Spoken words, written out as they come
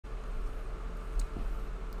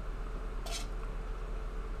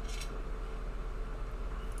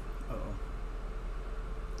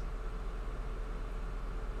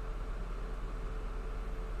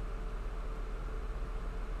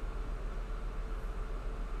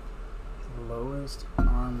lowest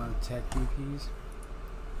armor tech DPs.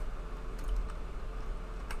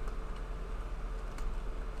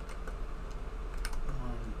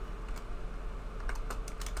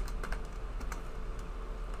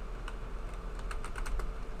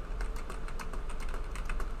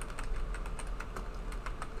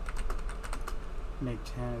 Make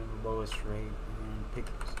 10 the lowest rate and pick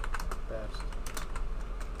best.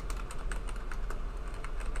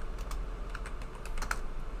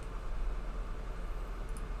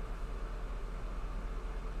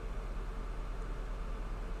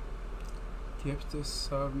 Gift a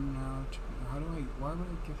sub now. How do I? Why would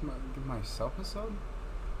I give myself a sub?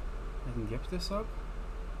 I can gift a sub.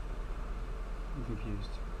 I'm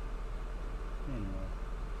confused. Anyway,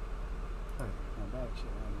 my bad shit.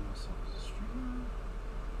 I don't myself as a streamer.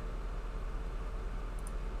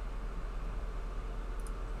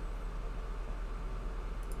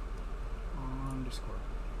 On Discord.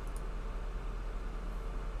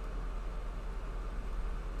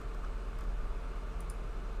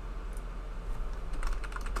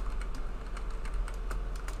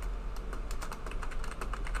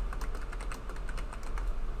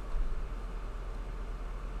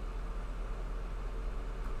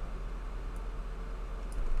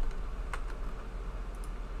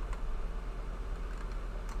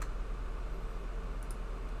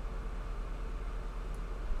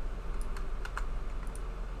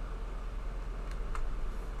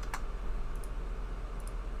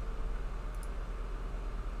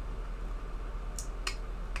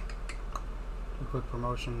 Quick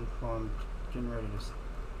promotion while I'm getting ready to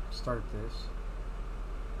start this.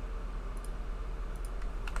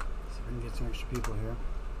 See if I can get some extra people here.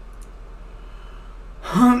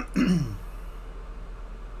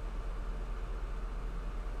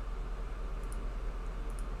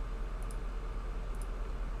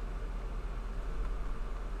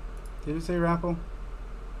 Did it say Raffle?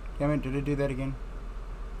 Damn it, did it do that again?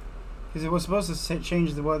 Because it was supposed to say,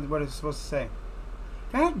 change the what it's supposed to say.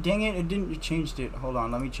 God dang it, it changed it. Hold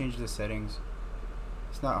on, let me change the settings.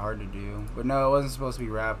 It's not hard to do. But no, it wasn't supposed to be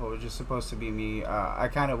Raffle. It was just supposed to be me. I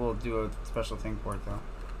kind of will do a special thing for it, though.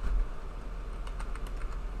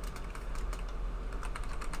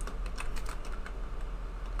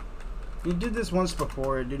 You did this once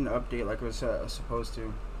before. It didn't update like it was supposed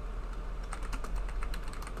to.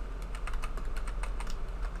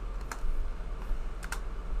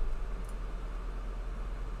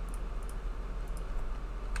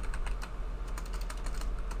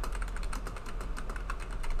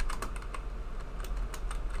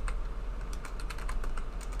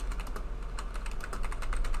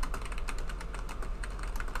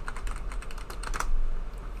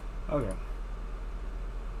 Okay.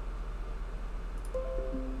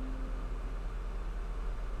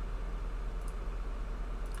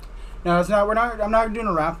 Now it's not. I'm not doing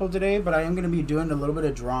a raffle today, but I am going to be doing a little bit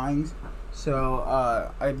of drawings. So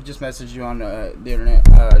I just messaged you on the internet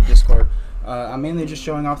Discord. I'm mainly just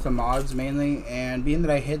showing off the mods mainly, and being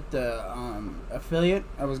that I hit the affiliate,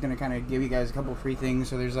 I was going to kind of give you guys a couple free things.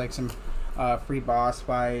 So there's like some free boss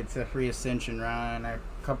fights, a free ascension run, a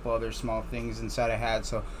couple other small things inside I had.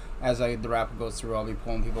 So as the raffle goes through, I'll be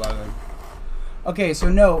pulling people out of there. Okay, so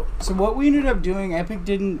no. So what we ended up doing, Epic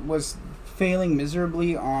was failing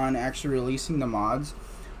miserably on actually releasing the mods.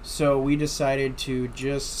 So we decided to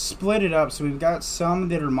just split it up. So we've got some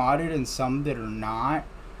that are modded and some that are not.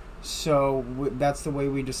 So that's the way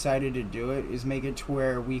we decided to do it, is make it to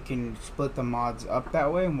where we can split the mods up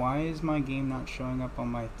that way. Why is my game not showing up on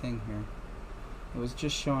my thing here? It was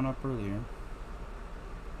just showing up earlier.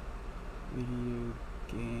 Video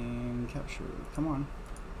game capture. Come on.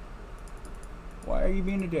 Why are you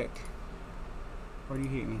being a dick? Why do you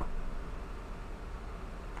hate me?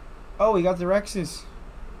 Oh, we got the Rexes.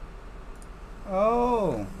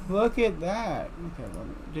 Oh, look at that. Okay,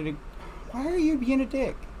 did it? Why are you being a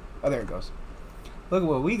dick? Oh, there it goes. Look at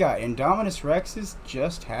what we got. Indominus Rexes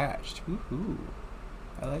just hatched. Woohoo!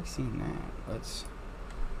 I like seeing that. Let's.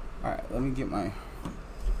 All right, let me get my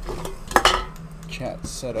chat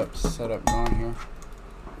set up going here.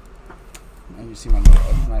 And you see my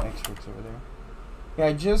experts over there. Yeah,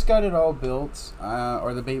 I just got it all built,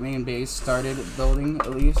 or the main base started building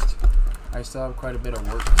at least. I still have quite a bit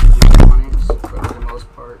of work to do on it, but for the most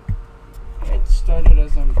part, it started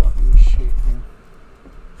as I'm talking shit here.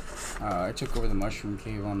 I took over the mushroom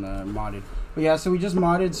cave on the modded. But yeah, so we just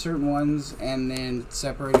modded certain ones and then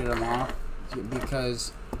separated them off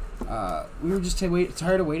because we were just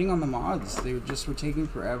tired of waiting on the mods. They were taking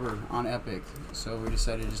forever on Epic, so we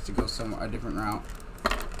decided just to go a different route.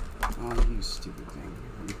 Oh, you stupid thing.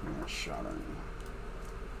 You're putting a shot on me.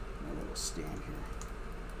 My little stand here.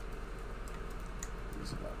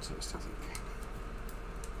 is about toast, I think.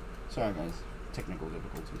 Sorry guys, technical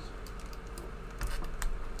difficulties.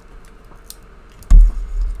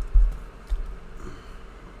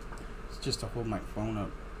 It's just to hold my phone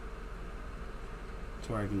up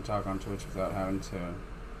to where I can talk on Twitch without having to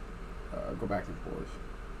go back and forth.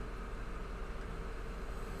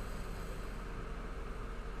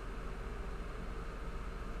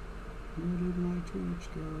 Where did my Twitch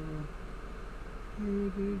go? Where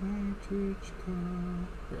did my Twitch go?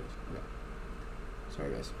 There it is. Okay.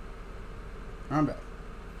 Sorry guys. I'm back.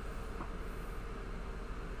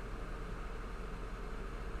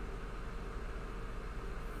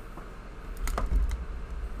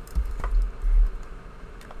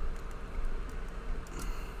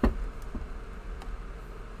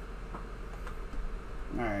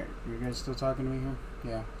 Alright, you guys still talking to me here?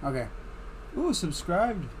 Yeah, okay. Ooh,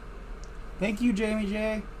 subscribed. Thank you, Jamie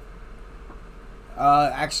J.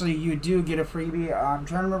 Actually, you do get a freebie. I'm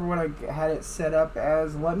trying to remember what I had it set up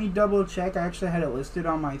as. Let me double check. I actually had it listed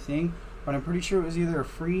on my thing, but I'm pretty sure it was either a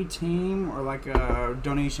free team or like a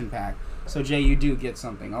donation pack. So, Jay, you do get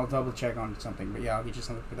something. I'll double check on something, but yeah, I'll get you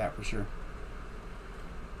something for that for sure.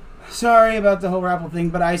 Sorry about the whole Raffle thing,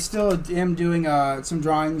 but I still am doing some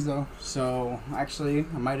drawings though. So, actually,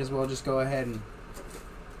 I might as well just go ahead and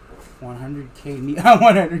 100k meat.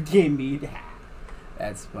 100k meat.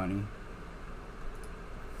 That's funny.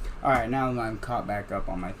 Alright, now I'm caught back up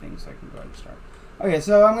on my thing, so I can go ahead and start. Okay,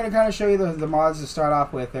 so I'm going to kind of show you the mods to start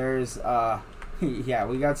off with. There's, yeah,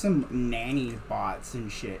 we got some nanny bots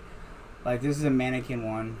and shit. Like, this is a mannequin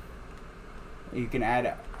one. You can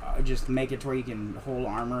add, just make it to where you can hold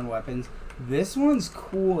armor and weapons. This one's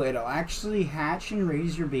cool. It'll actually hatch and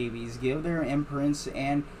raise your babies, give their imprints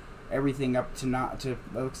and everything up to it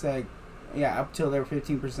looks like, yeah, up till their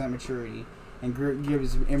 15% maturity. And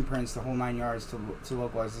gives imprints the whole 9 yards to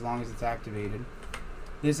localize as long as it's activated.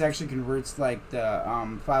 This actually converts like the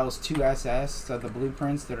files to SS, so the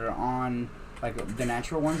blueprints that are on like the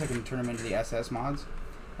natural ones, I can turn them into the SS mods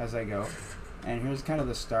as I go. And here's kind of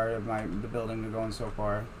the start of the building we're going so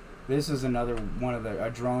far. This is another one of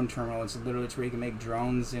a drone terminal. It's literally where you can make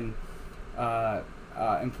drones and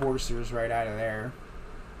enforcers right out of there.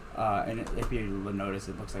 And if you notice,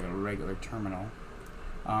 it looks like a regular terminal.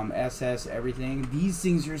 SS, everything. These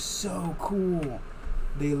things are so cool.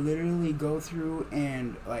 They literally go through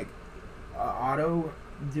and like auto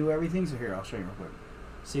do everything. So here, I'll show you real quick.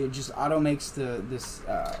 So it just auto makes the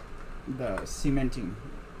cementing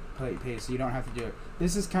paste, so you don't have to do it.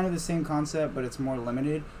 This is kind of the same concept, but it's more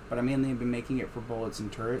limited. But I mainly have been making it for bullets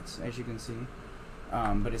and turrets, as you can see.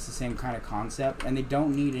 But it's the same kind of concept, and they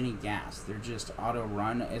don't need any gas. They're just auto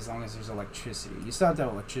run as long as there's electricity. You still have to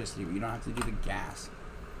have electricity, but you don't have to do the gas.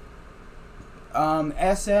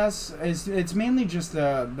 SS it's mainly just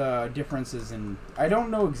the differences in, I don't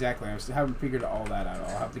know exactly. I haven't figured all that out.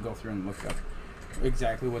 I'll have to go through and look up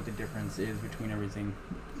exactly what the difference is between everything.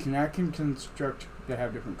 I can construct that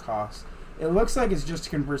have different costs. It looks like it's just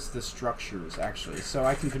converts the structures actually. So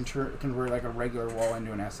I can convert like a regular wall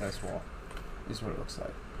into an SS wall. Is what it looks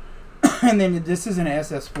like. And then this is an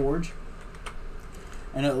SS forge.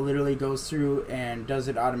 And it literally goes through and does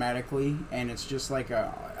it automatically, and it's just like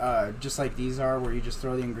just like these are, where you just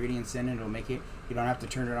throw the ingredients in and it'll make it. You don't have to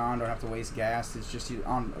turn it on, don't have to waste gas. It's just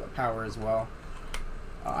on power as well.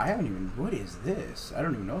 I haven't even. What is this? I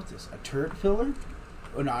don't even know what this. A turret filler?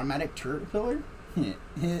 An automatic turret filler? I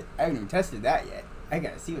haven't even tested that yet. I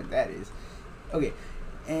gotta see what that is. Okay.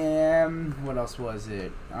 What else was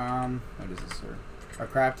it? What is this, sir? A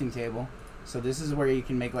crafting table. So this is where you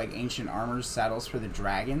can make like ancient armors, saddles for the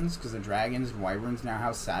dragons, because the dragons and wyverns now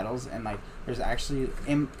have saddles, and like there's actually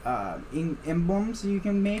emblems you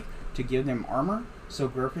can make to give them armor. So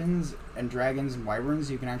griffins and dragons and wyverns,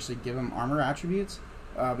 you can actually give them armor attributes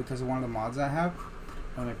because of one of the mods I have.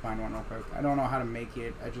 Let me find one real quick. I don't know how to make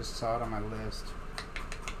it. I just saw it on my list.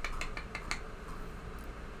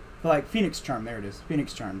 But like Phoenix Charm, there it is.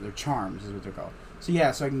 Phoenix Charm. They're charms is what they're called. So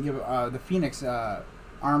yeah, so I can give the Phoenix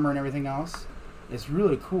armor and everything else. It's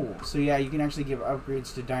really cool. So yeah, you can actually give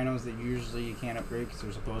upgrades to dinos that usually you can't upgrade because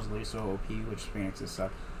they're supposedly so OP, which Phoenixes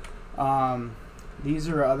suck. These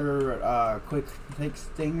are other quick fix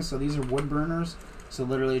things. So these are wood burners. So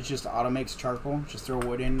literally it just auto makes charcoal. Just throw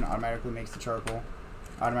wood in, automatically makes the charcoal.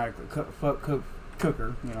 Automatically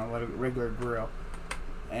cooker, you know, like a regular grill.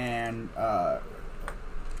 And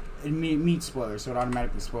meat spoiler, so it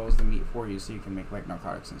automatically spoils the meat for you, so you can make like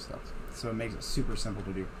narcotics and stuff. So it makes it super simple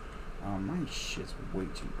to do. My shit's way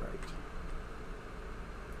too bright.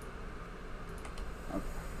 Okay.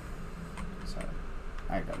 Sorry.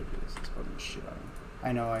 I gotta do this. It's bugging the shit out of me.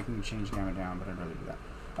 I know I can change gamma down, but I'd rather do that.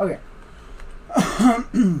 Okay.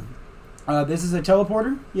 This is a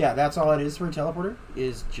teleporter. Yeah, that's all it is for a teleporter.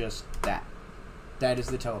 Is just that. That is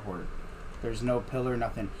the teleporter. There's no pillar,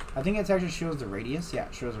 nothing. I think it actually shows the radius. Yeah,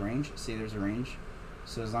 it shows range. See, there's a range.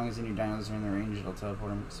 So as long as any dinos are in the range, it'll teleport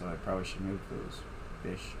them. So I probably should move those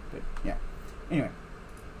fish. But yeah. Anyway,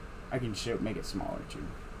 I can make it smaller too.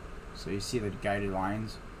 So you see the guided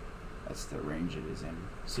lines. That's the range it is in.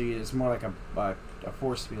 So it's more like a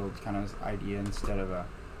force field kind of idea instead of a.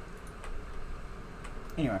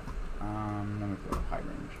 Anyway, let me go to high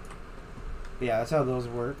range. But yeah, that's how those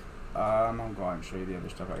work. I'll go out and show you the other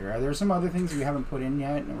stuff out here. There's some other things we haven't put in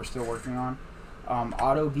yet, and we're still working on.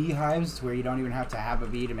 Auto beehives, where you don't even have to have a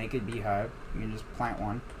bee to make a beehive. You can just plant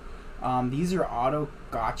one. These are auto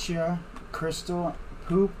gotcha crystal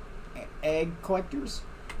poop egg collectors.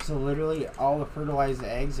 So literally, all the fertilized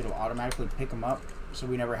eggs, it'll automatically pick them up, so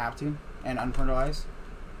we never have to, and unfertilized.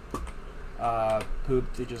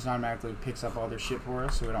 Poop, it just automatically picks up all their shit for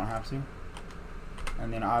us, so we don't have to.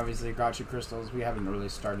 And then obviously gotcha crystals, we haven't really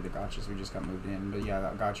started the gotchas, we just got moved in. But yeah,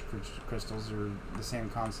 the gotcha crystals are the same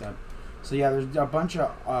concept. So yeah, there's a bunch of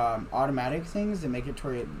automatic things that make it to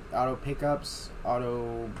where auto pickups,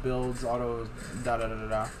 auto builds, auto da da da da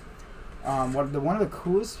da. One of the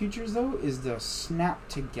coolest features though is the snap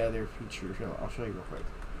together feature. Here, I'll show you real quick.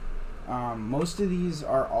 Most of these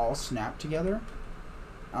are all snap together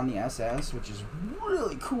on the SS, which is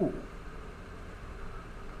really cool.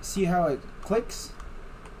 See how it clicks?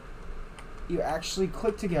 You actually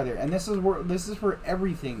click together, and this is for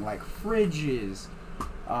everything like fridges.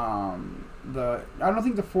 I don't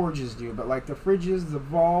think the forges do, but like the fridges, the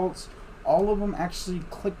vaults, all of them actually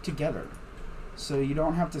click together. So you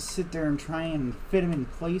don't have to sit there and try and fit them in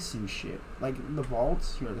place and shit. Like the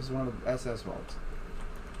vaults. Here, this is one of the SS vaults.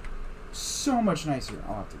 So much nicer.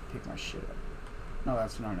 I'll have to pick my shit up. No,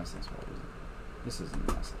 that's not an SS vault, is it? This isn't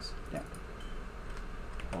an SS. Yeah.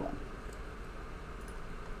 Hold on.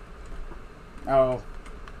 Oh.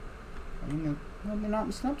 I mean, they're not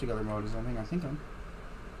in snap together mode is the only thing I think of.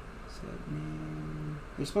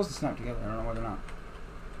 They're supposed to snap together. I don't know why they're not.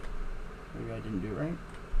 Maybe I didn't do it right.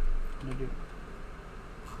 What did I do?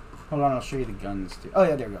 Hold on, I'll show you the guns too. Oh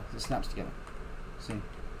yeah, there we go. It snaps together. See?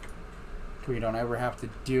 So you don't ever have to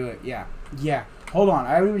do it. Yeah. Yeah. Hold on.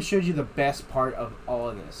 I already showed you the best part of all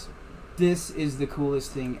of this. This is the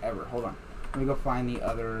coolest thing ever. Hold on. Let me go find the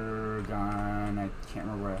other gun. I can't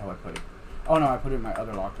remember where the hell I put it. Oh no, I put it in my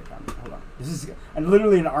other locker cabinet. Hold on. This is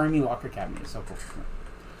literally an army locker cabinet. It's so cool.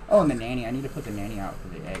 Oh, and the nanny. I need to put the nanny out for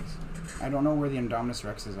the eggs. I don't know where the Indominus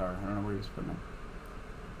Rexes are. I don't know where he was putting them.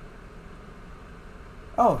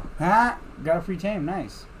 Oh, got a free tame.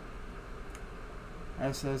 Nice.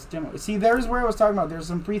 SS demo. See, there's where I was talking about. There's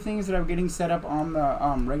some free things that I'm getting set up on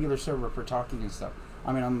the regular server for talking and stuff.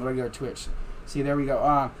 I mean, on the regular Twitch. See, there we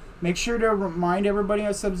go. Make sure to remind everybody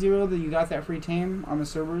at Sub-Zero that you got that free tame on the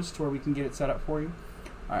servers to where we can get it set up for you.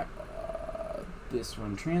 Alright. This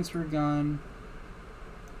one, transfer gun.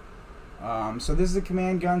 So this is a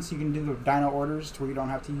command gun, so you can do the dino orders to where you don't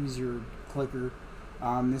have to use your clicker.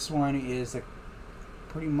 This one is a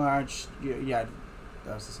pretty much, yeah,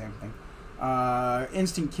 that was the same thing.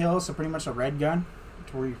 Instant kill, so pretty much a red gun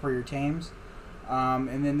for your tames.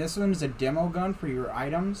 And then this one is a demo gun for your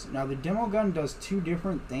items. Now the demo gun does two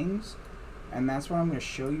different things, and that's what I'm going to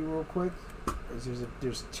show you real quick.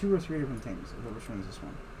 There's 2 or 3 different things. Which one is this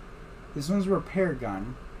one? This one's a repair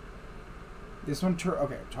gun. This one,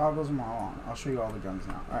 okay, toggles them all on. I'll show you all the guns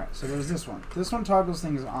now. Alright, so there's this one. This one toggles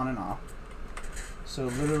things on and off. So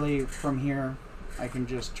literally from here, I can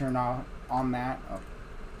just turn on that.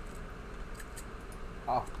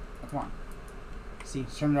 Off. Oh, come on. See,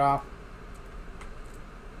 turn it off.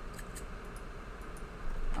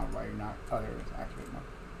 Oh, why you're not? Oh, there it is. Activate mode.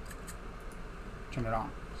 Turn it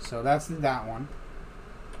on. So that's that one.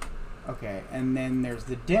 Okay, and then there's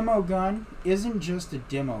the demo gun. Isn't just a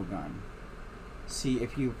demo gun. See,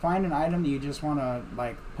 if you find an item that you just want to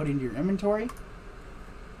like put into your inventory,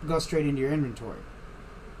 go straight into your inventory.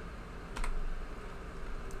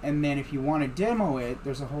 And then if you want to demo it,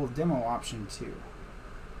 there's a whole demo option too.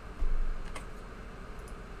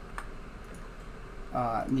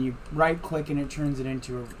 And then you right click and it turns it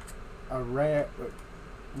into a red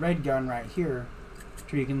gun right here,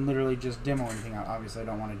 so you can literally just demo anything out. Obviously I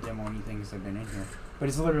don't want to demo anything because I've been in here, but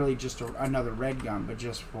it's literally just another red gun, but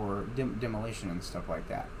just for demolition and stuff like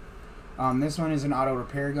that. This one is an auto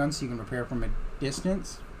repair gun, so you can repair from a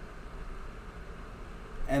distance.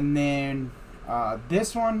 And then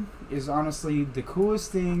this one is honestly the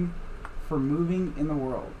coolest thing for moving in the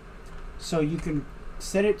world. So you can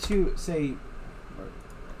set it to, say,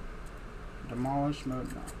 demolish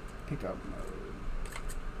mode, no, pickup mode.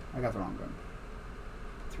 I got the wrong gun.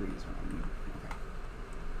 3 is what I need.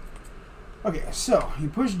 Okay. Okay, so you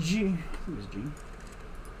push G. I think it was G.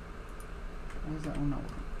 Why is that one not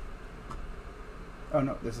working? Oh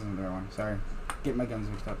no, this isn't the right one. Sorry. Get my guns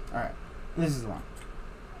mixed up. Alright. This is the one.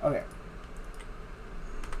 Okay.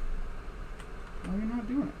 Why are you not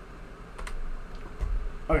doing it?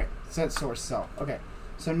 Okay, set source self. Okay.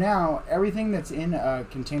 So now everything that's in a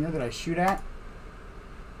container that I shoot at,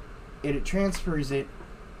 it transfers it.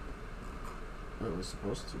 It was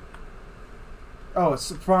supposed to. Oh,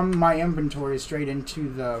 it's from my inventory straight into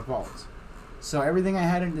the vault. So everything I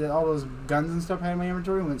had into all those guns and stuff I had in my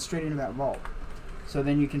inventory went straight into that vault. So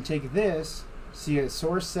then you can take this, see a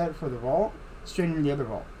source set for the vault, straight into the other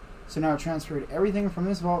vault. So now it transferred everything from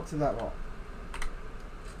this vault to that vault,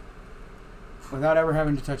 without ever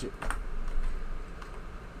having to touch it.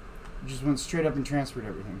 It just went straight up and transferred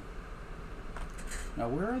everything. Now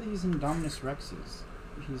where are these Indominus Rexes?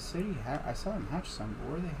 He said he had. I saw him hatch some, but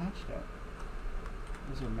where are they hatched at?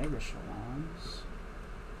 Those are Mega Shalons.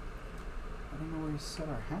 I don't know where he set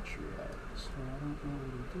our hatchery at, so I don't know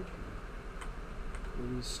what he did here.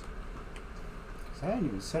 Because I hadn't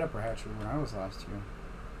even set up our hatchery when I was last here.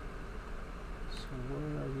 So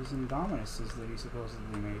where are these Indominuses that he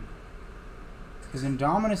supposedly made? Because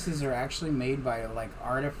Indominuses are actually made by like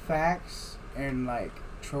artifacts and like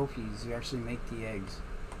trophies. You actually make the eggs.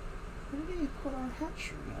 Where did he put our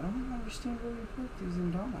hatchery? I don't understand where he put these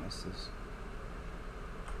Indominuses.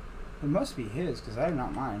 It must be his, because I have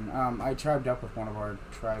not mine. I tribed up with one of our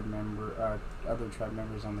other tribe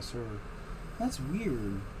members on the server. That's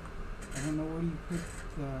weird. I don't know where you put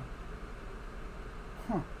the...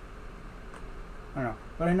 Huh. I don't know.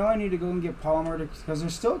 But I know I need to go and get polymer, because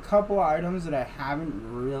there's still a couple of items that I haven't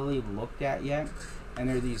really looked at yet. And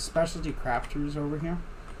they're these specialty crafters over here.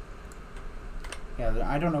 Yeah,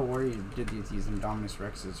 I don't know where you did these Indominus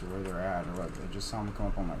Rexes, or where they're at, or what. I just saw them come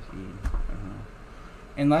up on my feed. I don't know.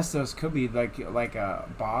 Unless those could be like a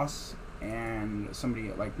boss, and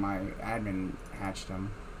somebody, like my admin, hatched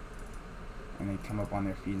them. And they come up on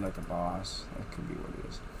their feed like a boss. That could be what it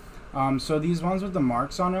is. So these ones with the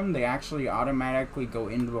marks on them, they actually automatically go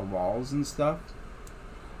into the walls and stuff.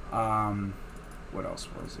 What else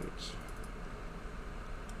was it?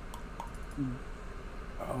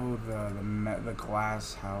 Oh, the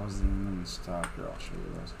glass housing and stuff. Here, I'll show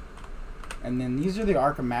you those. And then these are the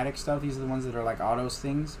Archmatic stuff. These are the ones that are like autos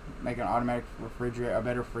things, like an automatic refrigerator, a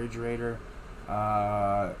better refrigerator,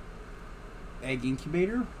 egg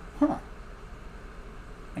incubator. Huh.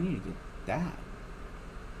 I need to get that.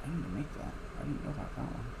 I need to make that. I didn't know about that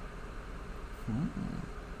one.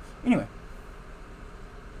 Anyway.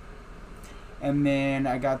 And then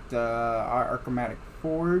I got the Archmatic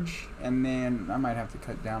Forge, and then I might have to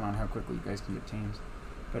cut down on how quickly you guys can get tames.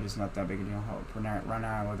 But it's not that big a deal. For now, right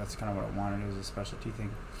now, that's kind of what I wanted. It was a specialty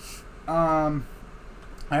thing. I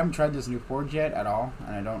haven't tried this new forge yet at all,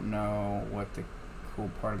 and I don't know what the cool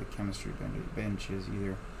part of the chemistry bench is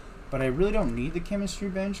either. But I really don't need the chemistry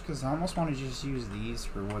bench, because I almost want to just use these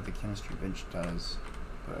for what the chemistry bench does.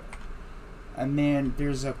 But and then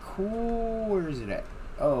there's a cool... Where is it at?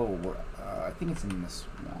 Oh, I think it's in this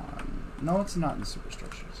one. No, it's not in the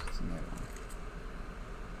superstructures. It's in the other one.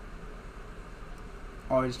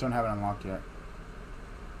 Oh, I just don't have it unlocked yet.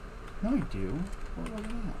 No, I do. What was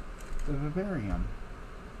that? The vivarium.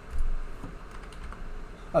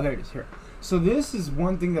 Oh, there it is. Here. So this is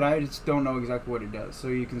one thing that I just don't know exactly what it does. So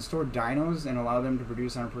you can store dinos and allow them to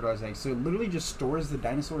produce unfertilized eggs. So it literally just stores the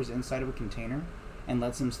dinosaurs inside of a container and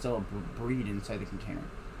lets them still breed inside the container.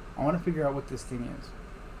 I want to figure out what this thing is.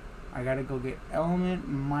 I gotta go get element,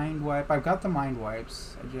 mind wipe. I've got the mind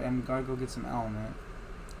wipes. I'm gotta go get some element.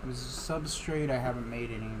 It was a substrate. I haven't made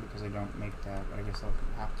any because I don't make that, but I guess I'll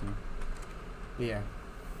have to. But yeah,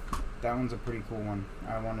 that one's a pretty cool one.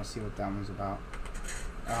 I want to see what that one's about.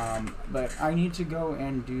 But I need to go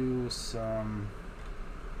and do some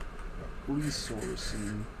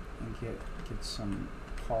resourcing and get some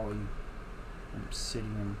poly and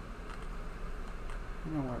obsidian. I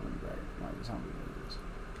don't know why I wouldn't grab it. Why zombie it is.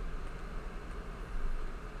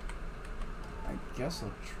 I guess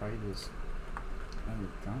I'll try this. Oh,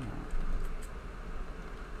 gun out.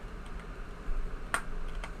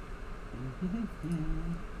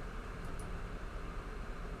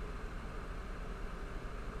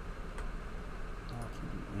 Oh, I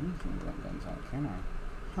can't do anything with that gun's out, can I?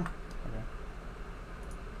 Huh. Okay.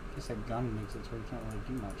 Guess that gun makes it so you can't really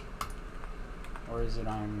do much. Or is it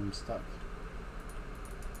I'm stuck?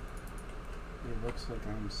 It looks like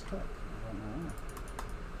I'm stuck. I don't know why.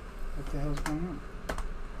 What the hell's going on?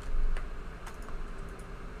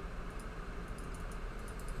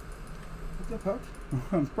 What the fuck?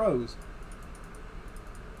 I'm froze.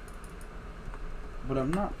 but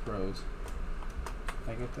I'm not froze.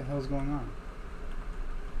 Like, what the hell's going on?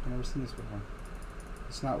 I've never seen this before.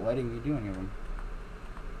 It's not letting me do any of them.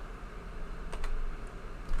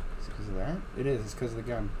 Is it because of that? It is. It's because of the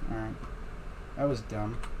gun. Alright. That was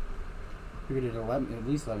dumb. Figured it'd at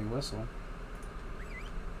least let me whistle.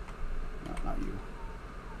 No, not you.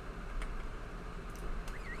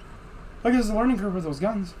 Look, there's a learning curve with those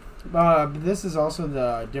guns. But this is also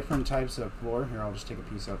the different types of floor. Here, I'll just take a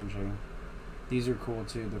piece up and show you. These are cool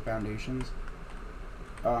too, the foundations.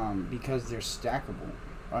 Because they're stackable.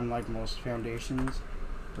 Unlike most foundations,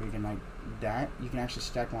 where you can like that, you can actually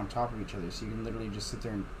stack them on top of each other. So you can literally just sit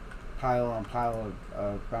there and pile on pile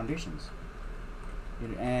of foundations.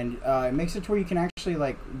 And it makes it to where you can actually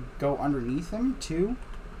like go underneath them too.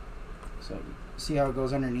 So see how it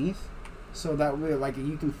goes underneath? So that way, like,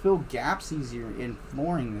 you can fill gaps easier in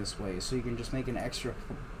flooring this way. So you can just make an extra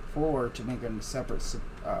floor to make a separate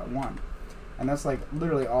one. And that's like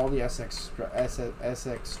literally all the SX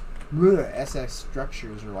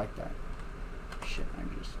structures are like that. Shit, I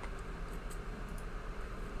just.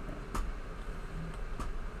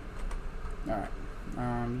 Okay.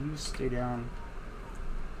 Alright. You stay down.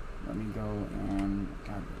 Let me go and.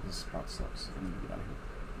 God, this spot sucks. I need to get out of here.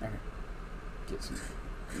 Okay. Get some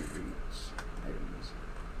items.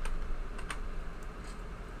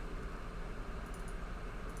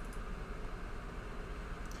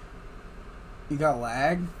 You got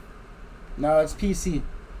lag? No, it's PC.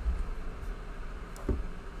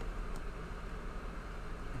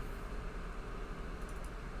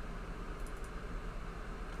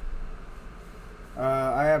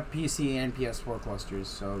 I have PC and ps4 clusters,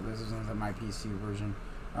 so this isn't my PC version.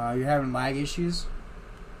 You're having lag issues?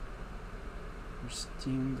 Your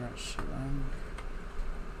Steam got shit on.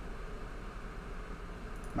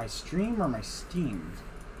 My stream or my Steam?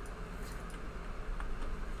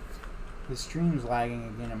 The stream's lagging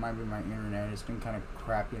again. It might be my internet. It's been kind of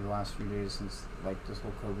crappy the last few days since like this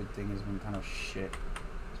whole COVID thing has been kind of shit.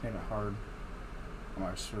 It's made it hard on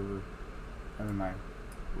my server. I mean my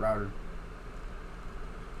router.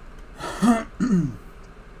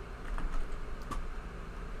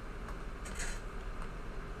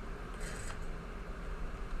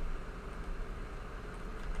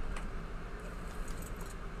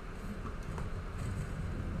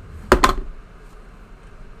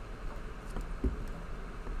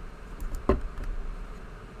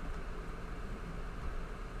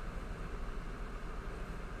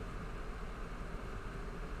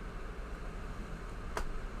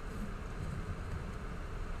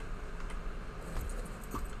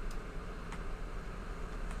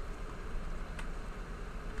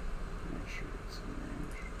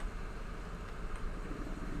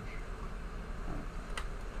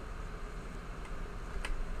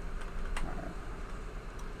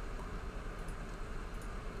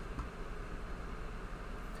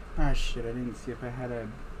 Ah shit, I didn't see if I had a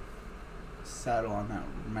saddle on that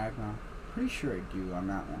Magma. Pretty sure I do on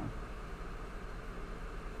that one.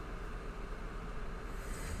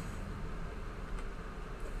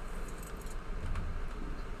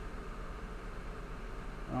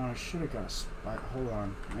 Oh, I should have got a spy. Hold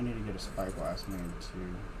on, I need to get a spyglass made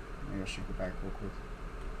too. Maybe I should go back real quick.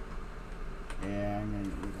 Yeah, I'm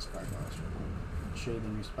gonna need a spyglass real quick. I'll show you the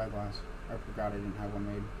new spyglass. I forgot I didn't have one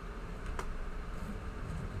made.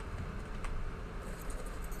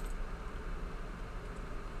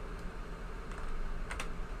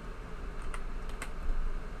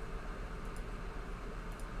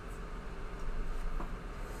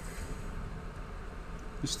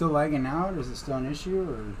 You still lagging out? Is it still an issue,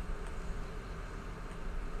 or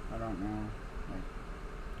I don't know. Like,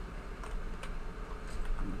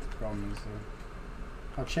 what the problem is there.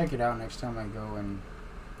 I'll check it out next time I go and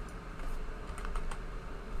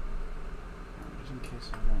just in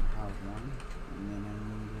case I don't have one. And then I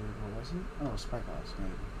need what was it? Oh, spyglass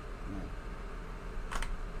maybe. Yeah.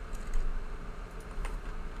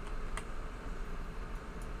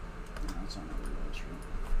 No, that's not what it was, right?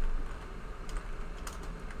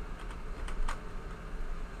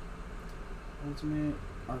 Ultimate,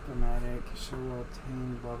 Archmatic, show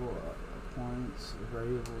obtained level points,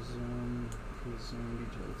 variable zoom, increase zoom,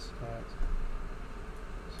 detailed stats.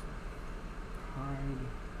 So, hide.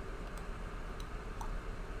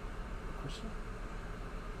 Question?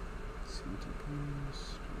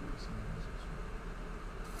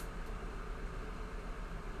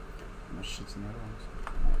 How much shit's in the other ones?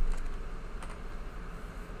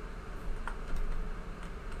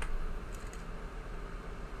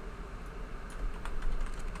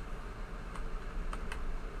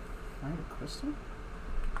 Find a crystal?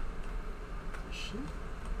 Shit.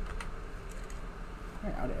 Am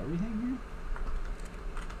I out of everything here?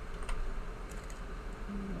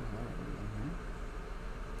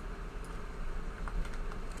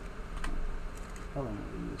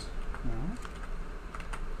 No.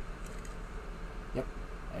 Yep,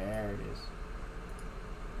 there it is.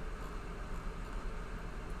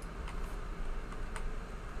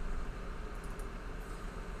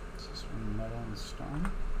 Is this one metal and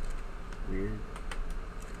stone? Weird.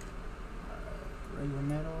 Regular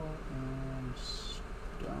metal and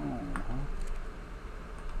stone, huh?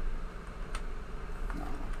 No.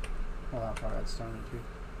 Well, I'll probably add stone too.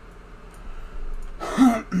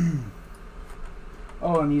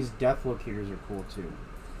 Oh, and these death locators are cool too.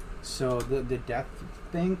 So the death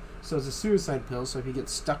thing, so it's a suicide pill, so if you get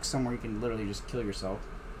stuck somewhere you can literally just kill yourself.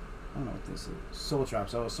 I don't know what this is. Soul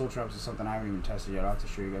traps. Oh, soul traps is something I haven't even tested yet. I'll have to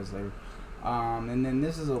show you guys later. And then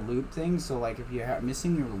this is a loop thing, so like if you're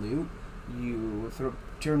missing your loop, you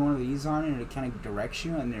turn one of these on and it kind of directs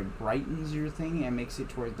you and it brightens your thing and makes it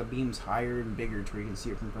to where the beam's higher and bigger to where you can see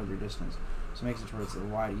it from further distance. So it makes it to where it's a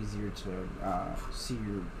lot easier to see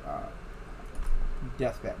your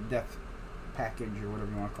death package or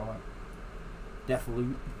whatever you want to call it. Death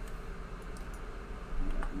loot.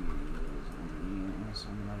 So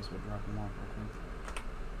I might as well drop them off real quick.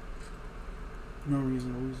 No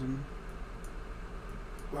reason to lose them.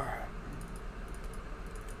 Alright.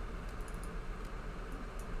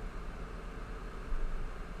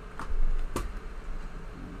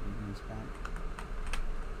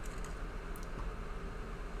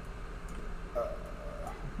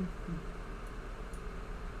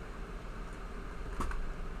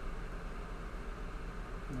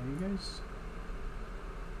 There you guys.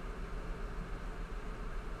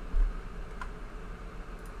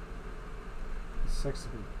 It sucks to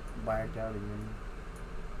be blacked out again.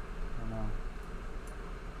 I don't know.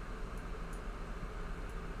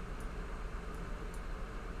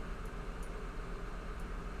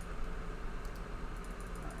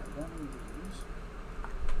 Alright, one of these.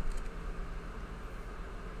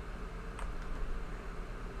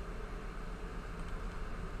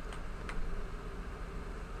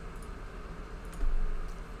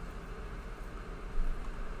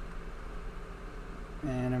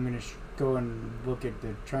 And I'm gonna go and look at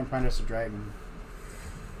try and find us a dragon.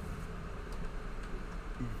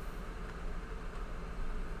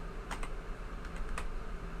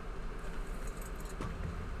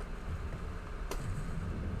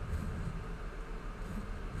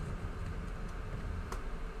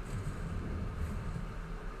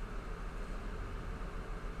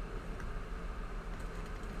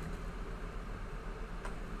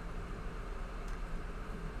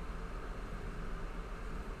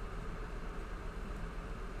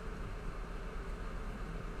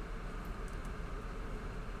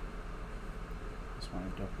 This one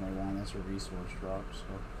I definitely want. That's a resource drop, so.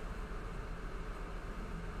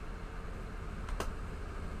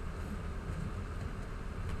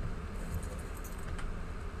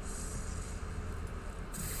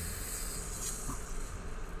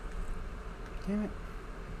 Damn it.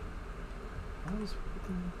 I was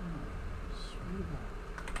freaking swear to God.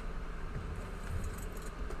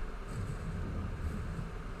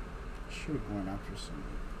 Should have gone after some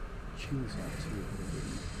cheese out too, but I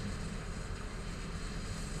didn't.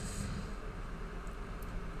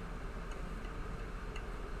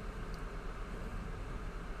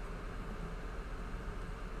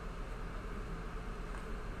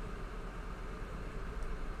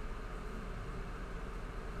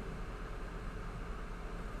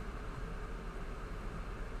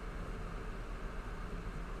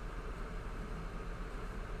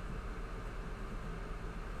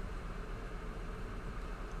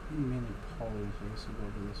 Mainly poly, so I guess we'll go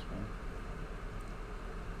over this way.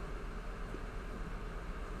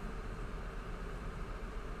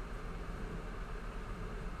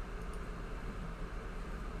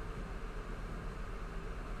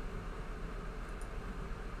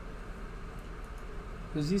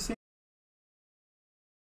 Does he say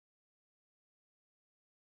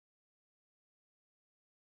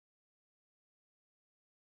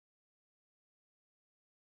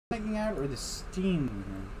something out or the steam in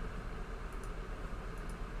here?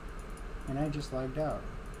 And I just lagged out,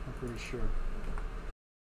 I'm pretty sure.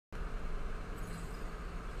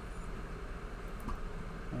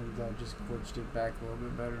 Maybe that just glitched it back a little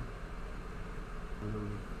bit better. A little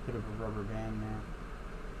bit of a rubber band there.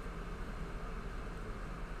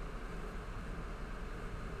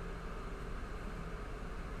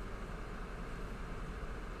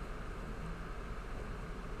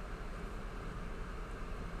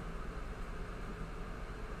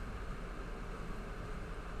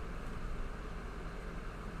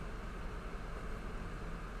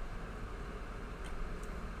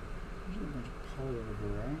 Over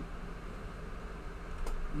here, right?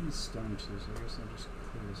 These stone too, so I guess I'll just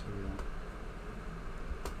clear this area out.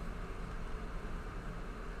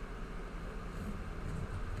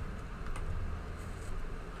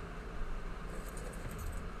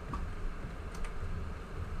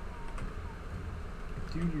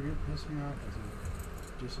 Dude, you're pissing me off as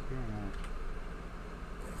a disappearing act.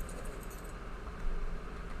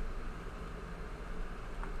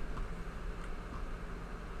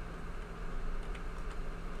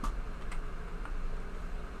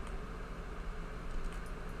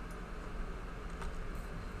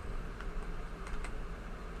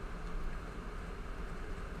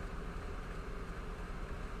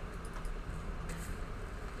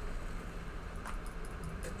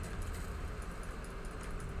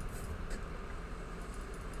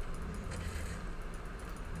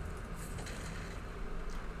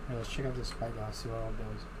 Hey, let's check out this spyglass, see what all it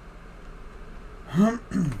does.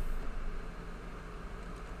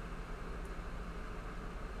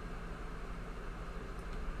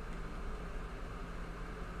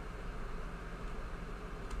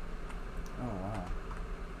 Oh wow.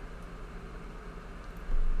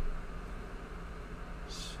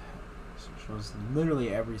 So it shows literally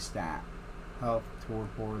every stat. Health,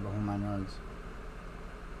 torpor, the whole 9 yards.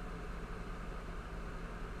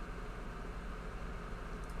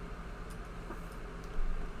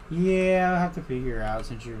 Yeah, I'll have to figure out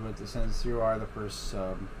since you are the first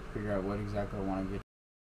sub, figure out what exactly I want to get.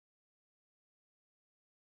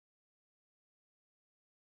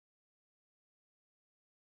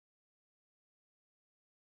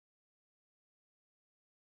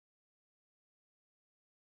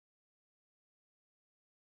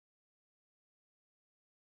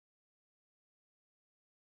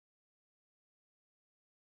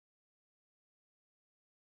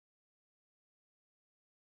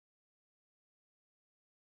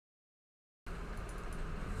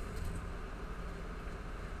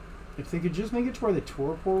 If they could just make it to where the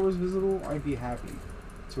torpor was visible, I'd be happy.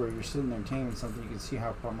 To where you're sitting there taming something, you can see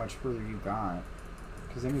how much further you got.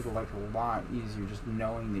 Because then it'd make it like a lot easier just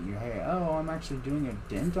knowing that hey, oh, I'm actually doing a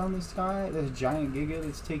dent on this guy, this giant giga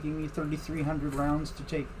that's taking me 3,300 rounds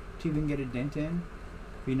to even get a dent in.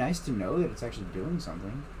 It'd be nice to know that it's actually doing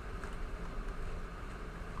something.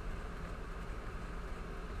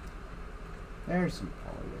 There's some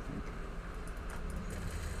poly, I think.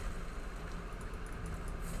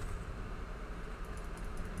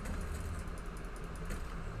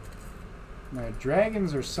 My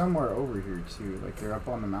dragons are somewhere over here too, like they're up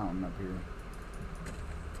on the mountain up here.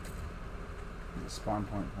 The spawn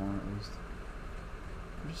point for them at least.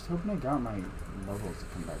 I'm just hoping I got my levels to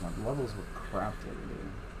come back. My levels were crap the other day.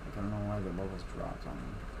 Like, I don't know why the levels dropped on me.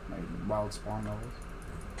 My wild spawn levels.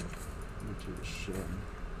 Which is shit.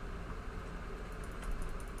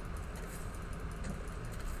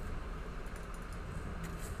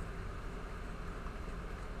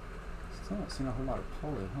 Still not seeing a whole lot of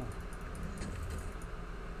poly, huh?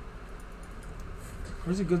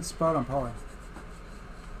 Where's a good spot on poly?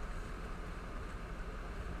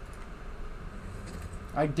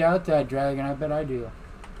 I doubt that, Dragon. I bet I do.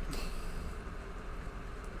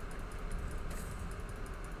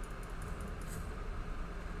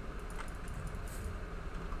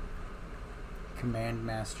 Command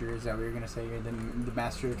master. Is that what you're going to say? You're the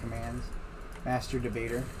master of commands? Master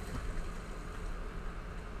debater.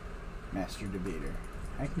 Master debater.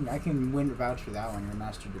 I can win vouch for that one. You're a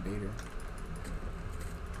master debater.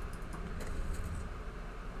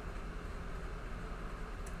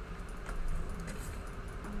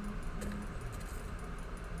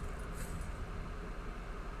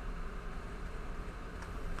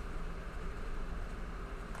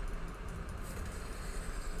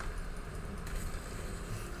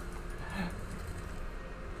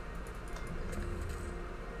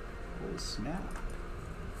 Snap.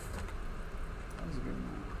 That was a good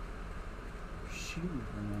one. Shooting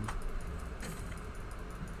for him.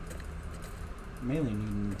 Mainly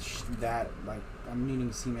needing that, like, I'm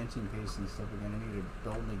needing cementing paste and stuff again. I need to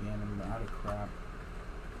build again. I'm out of crap.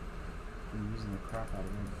 I'm using the crap out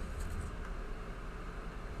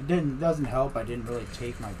of it. It doesn't help. I didn't really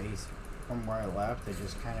take my base from where I left. I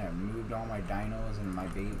just kind of moved all my dinos and my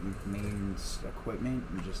main equipment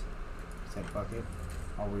and just said, fuck it.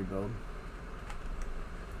 I'll rebuild.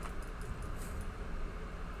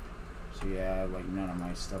 So yeah, like none of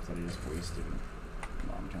my stuff that I just wasted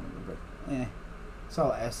a long time ago, but it's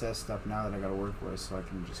all SS stuff now that I gotta work with, so I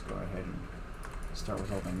can just go ahead and start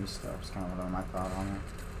with all the new stuff. It's kind of what my thought on it.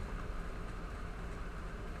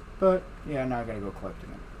 But yeah, now I gotta go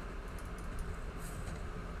collecting it.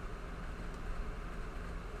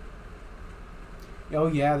 Oh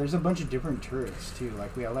yeah, there's a bunch of different turrets too.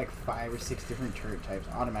 Like we have like 5 or 6 different turret types,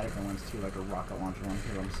 automatic ones too, like a rocket launcher one.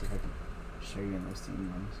 Here, let me see if I can show you in those team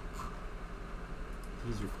ones.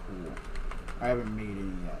 These are cool. I haven't made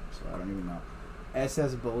any yet, so I don't even know.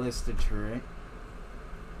 SS ballista turret,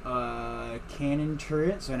 cannon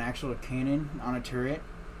turret, so an actual cannon on a turret,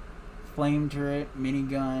 flame turret,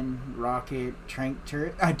 minigun, rocket, trank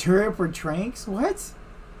turret. A turret for tranks? What?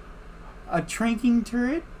 A tranking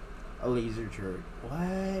turret? A laser turret.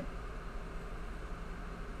 What?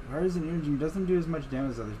 Fires an energy, doesn't do as much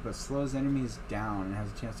damage as others, but slows enemies down and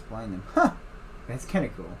has a chance to blind them. Huh! That's kind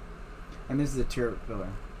of cool. And this is a turret filler.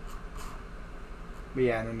 But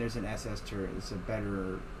yeah, and then there's an SS turret. It's a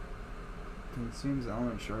better... Consumes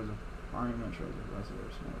element shards of armament shards of less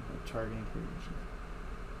of targeting creation.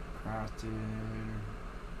 Crafted...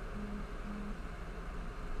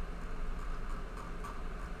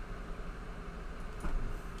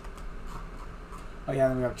 Oh yeah,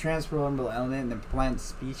 then we have transferable element and then plant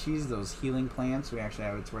species, those healing plants. We actually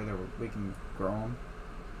have it's where we can grow them.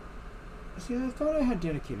 See, I thought I had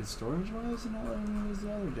dedicated storage. Why is it not letting me use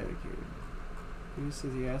the other dedicated? Use to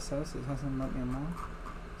the SS, it hasn't let me unlock.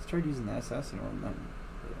 Let's try using the SS and it won't let me.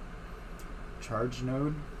 Charge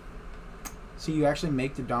node. So you actually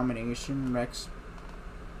make the domination Rex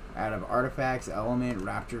out of artifacts, element,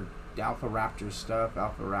 raptor, alpha raptor stuff,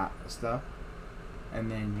 stuff. And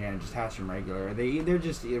then yeah, just hatch them regular. They're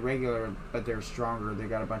just irregular, but they're stronger. They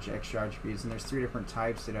got a bunch of extra attributes, and there's 3 different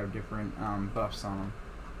types that have different buffs on them.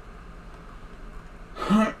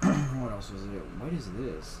 What else is it? What is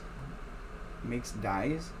this? Makes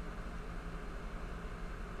dyes.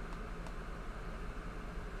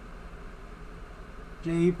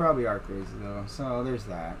 Jay, you probably are crazy though. So there's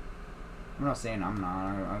that. I'm not saying I'm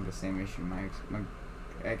not. I have the same issue. My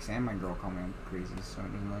ex and my girl call me crazy, so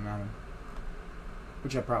it doesn't really matter.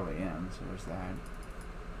 Which I probably am, so there's that.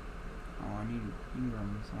 Oh, I need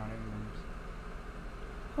Ingrams, not Ingrams.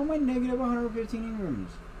 How am I negative 115 Ingrams?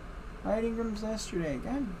 I had Ingrams yesterday.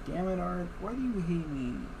 God damn it, Art. Why do you hate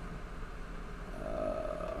me?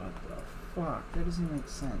 What the fuck? That doesn't make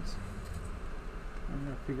sense. I'm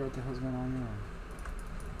gonna figure out what the hell's going on now.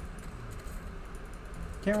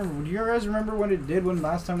 Can't remember. Do you guys remember what it did when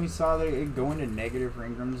last time we saw that it go into negative for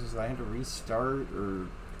Ingrams? Is I had to restart or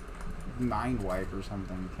mind wipe or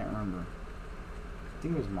something? Can't remember. I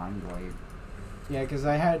think it was mind wipe. Yeah,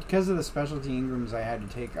 because of the specialty Ingrams, I had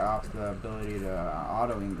to take off the ability to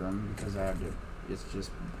auto Ingram because I had to. It's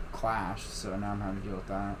just clashed, so now I'm having to deal with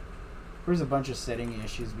that. There's a bunch of setting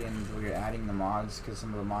issues being we're adding the mods because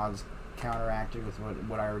some of the mods counteracted with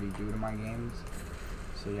what I already do to my games.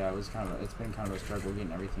 So yeah, it's been kind of a struggle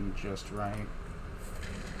getting everything just right.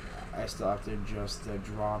 I still have to adjust the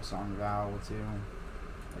drops on Val too.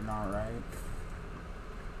 They're not right.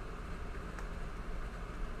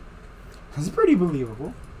 That's pretty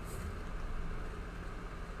believable.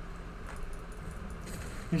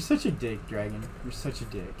 You're such a dick, Dragon. You're such a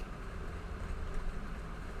dick.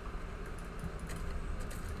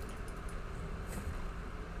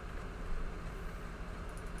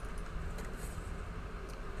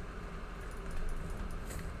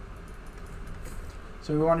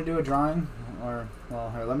 So we want to do a drawing, or well,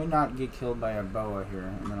 here, let me not get killed by a boa here,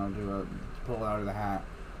 and then I'll do a pull out of the hat.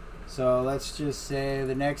 So let's just say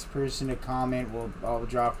the next person to comment, I'll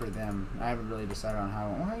draw for them. I haven't really decided on how.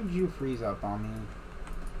 Why did you freeze up on me?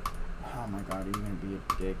 Oh my god, are you gonna be a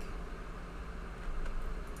dick?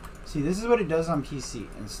 See, this is what it does on PC.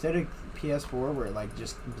 Instead of PS4, where it like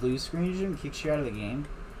just blue screens you and kicks you out of the game.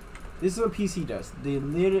 This is what PC does. It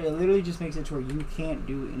literally just makes it to where you can't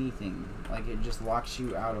do anything. Like, it just locks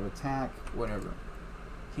you out of attack, whatever.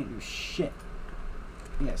 Can't do shit.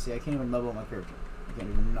 Yeah, see, I can't even level up my character. I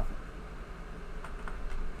can't do nothing.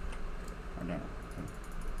 Oh, damn it.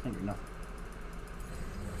 Can't do nothing.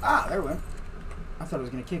 Ah, there it went. I thought it was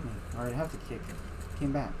going to kick me. Or I'd have to kick it.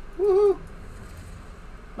 Came back. Woohoo!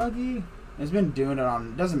 Lucky. It's been doing it on...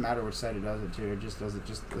 It doesn't matter which side it does it to. It just does it.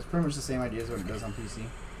 It's pretty much the same idea as what it does on PC.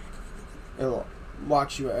 It'll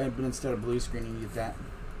watch you, but instead of blue screening, you get that.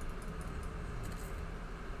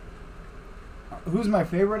 Who's my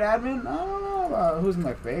favorite admin? I don't know about who's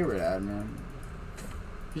my favorite admin.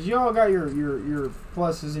 Because you all got your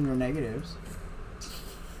pluses and your negatives.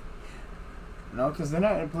 No, because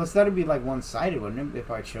then plus that'd be like one-sided, wouldn't it? If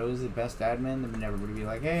I chose the best admin, then everybody would be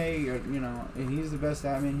like, hey, you know, if he's the best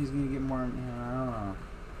admin, he's gonna get more. You know, I don't know.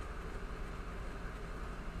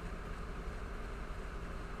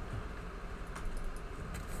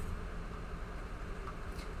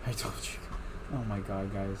 I told you. Oh my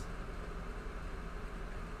god, guys.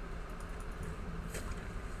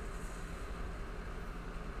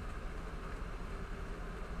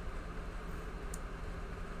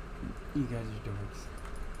 You guys are dorks.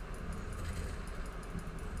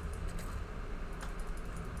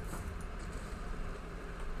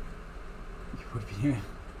 You would be here.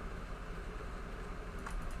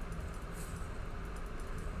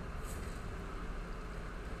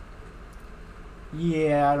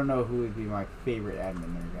 Yeah, I don't know who would be my favorite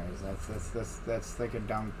admin there, guys. That's like a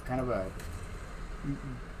dumb kind of a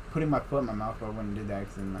putting my foot in my mouth. But I wouldn't do that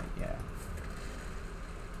because I'm like, yeah.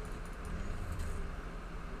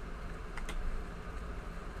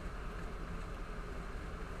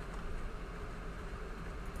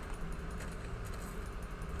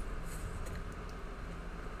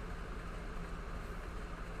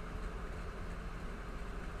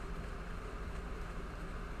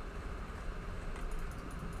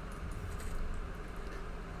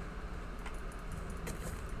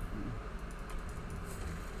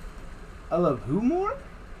 I love who more?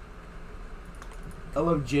 I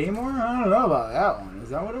love Jay more? I don't know about that one.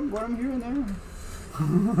 Is that what I'm hearing there?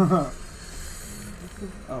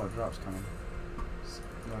 Oh, a drop's coming.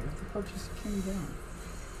 No, I guess the part just came down.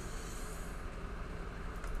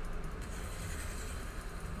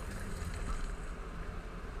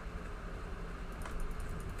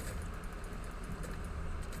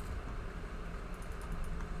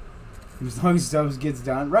 As long as stuff gets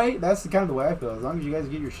done, right? That's the kind of the way I feel. As long as you guys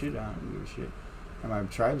get your shit done, you get your shit, and my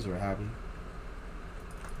tribes are happy.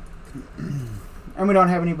 And we don't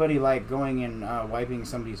have anybody like going and wiping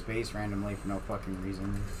somebody's base randomly for no fucking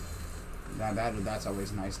reason. That's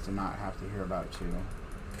always nice to not have to hear about too.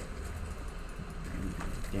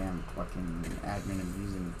 Damn fucking admin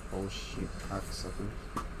abusing bullshit cocksuckers.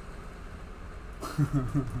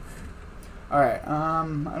 Alright, I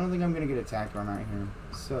don't think I'm gonna get attacked while I'm out here.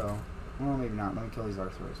 So, well, maybe not. Let me kill these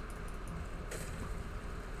Arthros.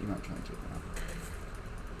 You might try and take them out.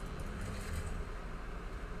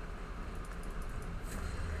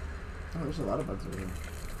 Oh, there's a lot of bugs over here.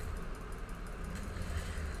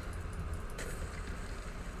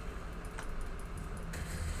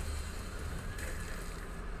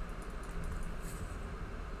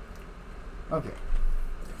 Okay.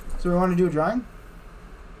 So we want to do a drawing?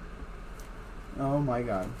 Oh my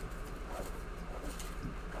god.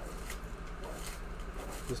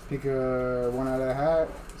 Just pick one out of the hat.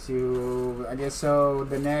 So I guess so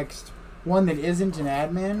the next one that isn't an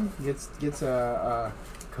admin gets a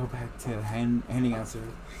go back to handing out service.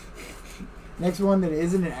 Next one that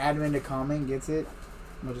isn't an admin to comment gets it.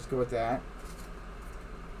 We'll just go with that.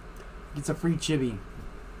 Gets a free chibi.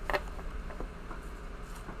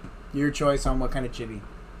 Your choice on what kind of chibi.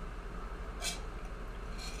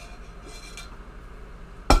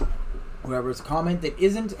 Whoever's comment that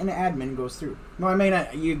isn't an admin goes through. No, I mean,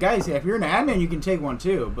 you guys, if you're an admin, you can take one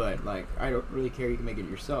too, but like, I don't really care. You can make it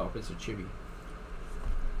yourself. It's a chibi.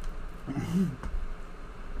 I don't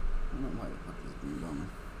know why the fuck is being done.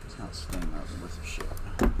 It's not staying out worth of shit.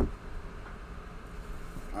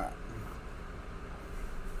 Alright.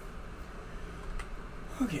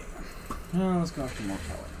 Okay. Now let's go after more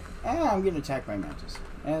color. I'm getting attacked by mantis.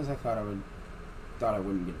 As I thought I wouldn't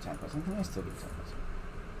get attacked by something. I still get attacked by something.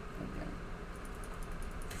 Okay.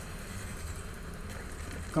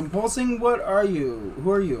 Compulsing, what are you?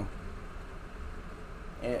 Who are you?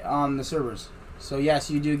 On the servers. So yes,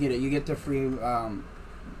 you do get it. You get the free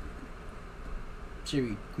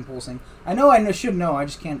chibi compulsing. I know. I should know. I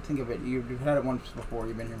just can't think of it. You've had it once before.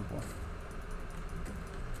 You've been here before.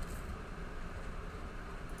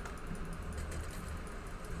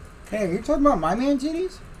 Hey, you're talking about my man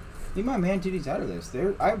titties? Leave my man titties out of this.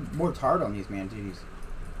 I worked hard on these man titties.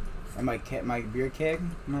 And my beer keg,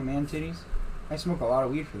 my man titties. I smoke a lot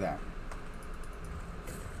of weed for that.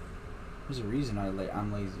 There's a reason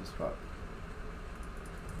I'm lazy as fuck.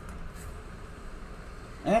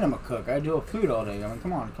 And I'm a cook. I do a food all day. I mean,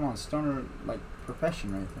 come on, stoner like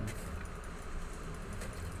profession right there.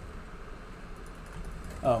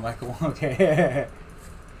 Oh, Michael. Okay.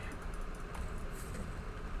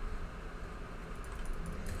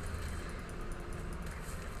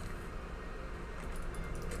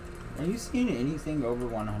 Are you seeing anything over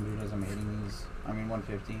 100 as I'm hitting these? I mean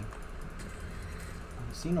 150. I'm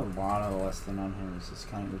seeing a lot of less than 100. It's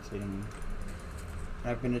kind of irritating me.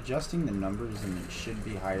 And I've been adjusting the numbers and it should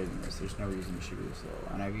be higher than this. There's no reason it should be this low.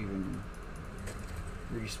 And I've even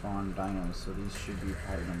respawned dinos, so these should be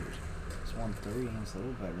higher numbers. It's 130 and it's a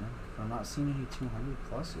little better. But I'm not seeing any 200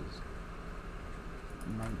 pluses.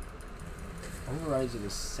 My overrides are the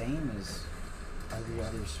same as every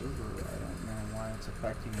other server. I don't know why it's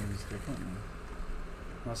affecting these differently.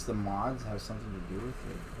 Unless the mods have something to do with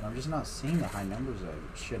it. But I'm just not seeing the high numbers I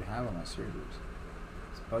should have on my servers.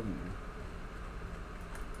 It's bugging me.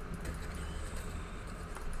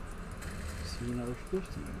 See another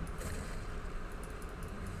 50.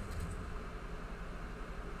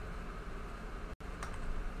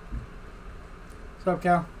 What's up,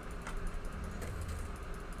 Cal?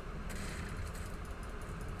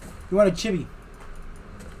 You want a chibi?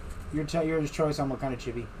 Your choice on what kind of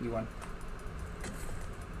chibi you want.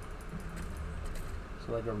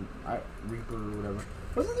 So like a Reaper or whatever.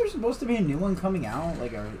 Wasn't there supposed to be a new one coming out,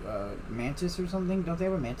 like a Mantis or something? Don't they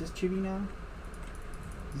have a Mantis chibi now?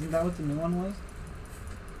 Isn't that what the new one was?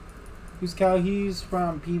 Who's Cal? He's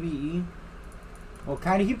from PvE. Well,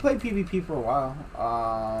 kind of. He played PvP for a while.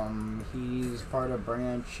 He's part of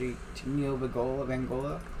Branch 18 of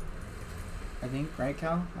Angola. I think, right,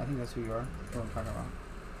 Cal? I think that's who you are. What I'm talking about.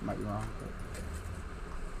 Might be wrong, but I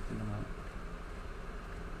think I'm right.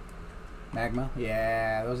 Magma?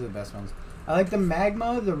 Yeah, those are the best ones. I like the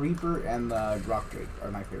Magma, the Reaper, and the Rock Drake are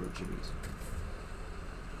my favorite chibis.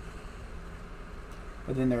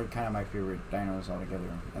 But then they're kind of my favorite dinos altogether.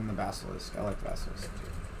 And the Basilisk. I like the Basilisk too.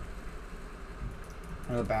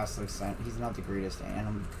 I know the Basilisk, he's not the greatest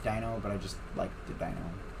dino, but I just like the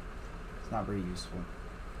dino. It's not very useful.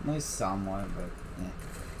 Nice somewhat, but yeah.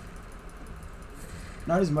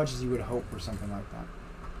 Not as much as you would hope for something like that.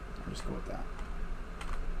 I'll just go with that.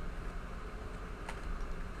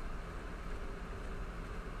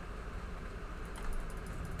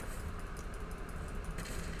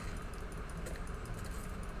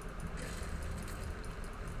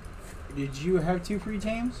 Did you have 2 free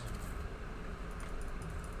tames?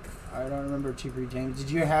 I don't remember 2 free tames. Did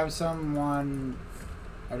you have someone?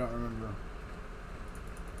 I don't remember.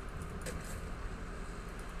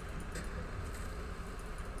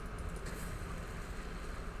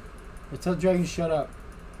 Tell Dragon shut up.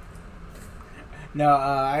 No,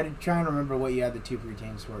 I'm trying to remember what you had the 2 free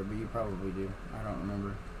tames for, but you probably do. I don't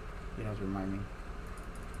remember. You'd have to remind me.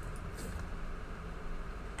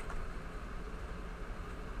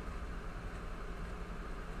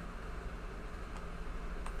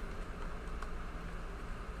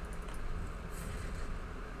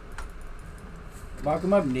 Lock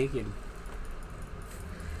him up naked.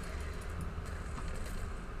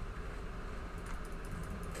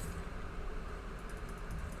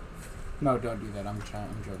 No, don't do that. I'm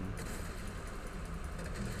joking.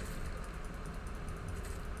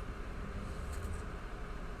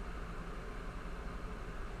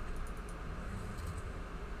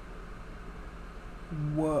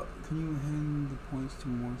 What? Can you hand the points to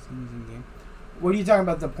more things in game? What are you talking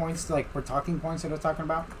about? The points, like, for talking points that I was talking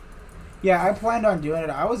about? Yeah, I planned on doing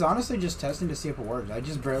it. I was honestly just testing to see if it worked. I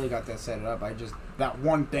just barely got that set up. That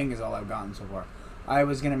one thing is all I've gotten so far. I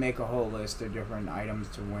was going to make a whole list of different items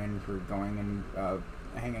to win for going and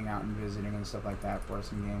hanging out and visiting and stuff like that for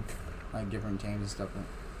us in game. Like different tames and stuff.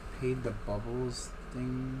 Paid the bubbles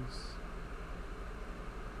things.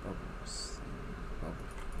 Bubbles things.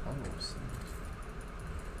 Bubbles things.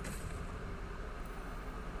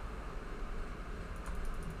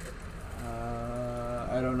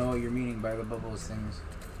 I don't know what you're meaning by the bubbles things.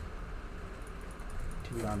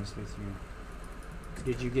 To be honest with you.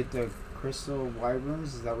 Did you get the crystal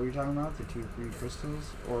wyverns? Is that what you're talking about? The 2 free crystals?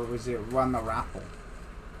 Or was it on the raffle?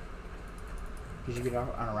 Did you get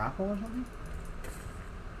on a raffle or something?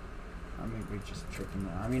 I mean, we're just tricking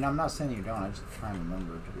there. I mean, I'm not saying you don't. I just trying to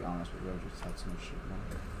remember, to be honest with you. I just had so much shit going.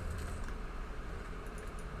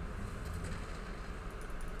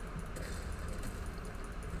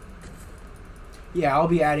 Yeah, I'll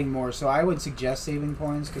be adding more. So I would suggest saving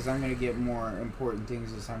points because I'm going to get more important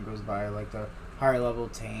things as time goes by, like the higher level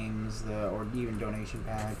tames, or even donation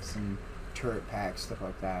packs and turret packs, stuff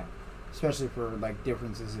like that. Especially for like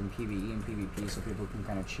differences in PvE and PvP, so people can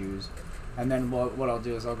kind of choose. And then what I'll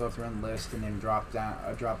do is I'll go through and list and then drop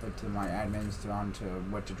it to my admins onto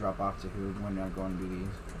what to drop off to who when I go and do these.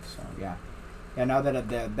 So yeah. Yeah, now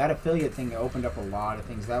that that affiliate thing opened up a lot of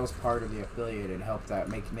things. That was part of the affiliate. It helped that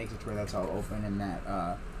make it to where that's all open, and that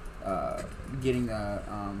getting the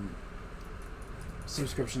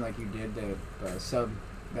subscription like you did, the sub.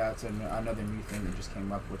 That's another new thing that just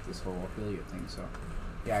came up with this whole affiliate thing. So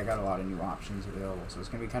yeah, I got a lot of new options available. So it's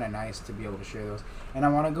gonna be kind of nice to be able to share those. And I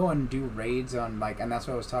want to go and do raids on and that's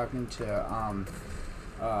what I was talking to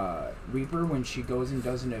Reaper, when she goes and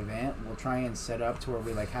does an event, we'll try and set up to where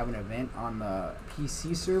we have an event on the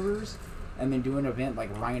PC servers, and then do an event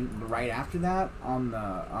right after that on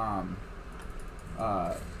the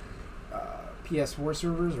ps4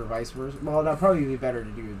 servers, or vice versa. Well, that'll probably be better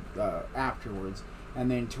to do afterwards,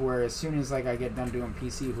 and then to where as soon as I get done doing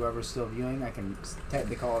PC, whoever's still viewing, I can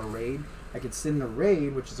they call it a raid. I could send the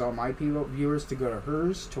raid, which is all my viewers, to go to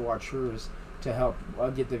hers to watch hers, to help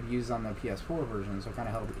get the views on the PS4 version, so kind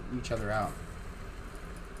of help each other out.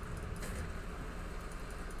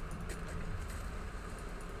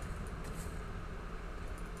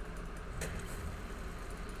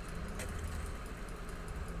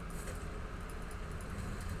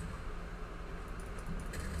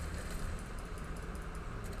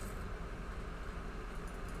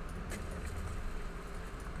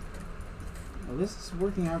 this is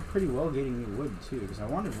working out pretty well getting me wood too, because I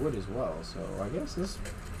wanted wood as well. So I guess this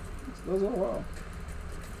goes all well.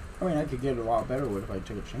 I mean, I could get a lot better wood if I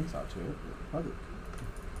took a chainsaw to it. But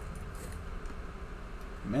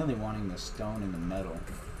I'm mainly wanting the stone and the metal,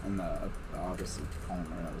 and the obviously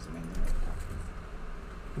polymer. That was the main thing.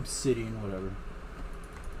 Obsidian, whatever.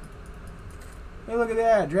 Hey, look at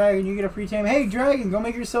that, Dragon! You get a free tame. Hey, Dragon, go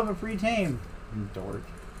make yourself a free tame. Dork.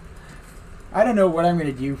 I don't know what I'm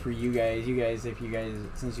gonna do for you guys.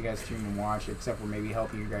 Since you guys stream and watch, except for maybe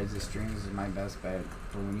helping you guys with streams, is my best bet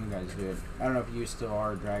for when you guys do it. I don't know if you still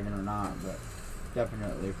are a Dragon or not, but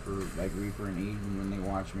definitely for like Reaper and Eden, when they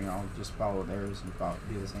watch me, I'll just follow theirs and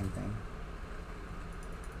do the same thing.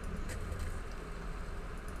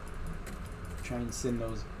 Try and send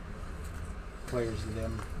those players to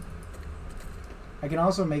them. I can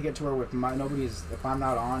also make it to where if I'm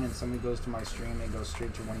not on and somebody goes to my stream, it goes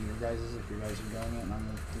straight to one of your guys' if you guys are doing it, and I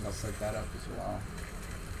think I'll set that up as well.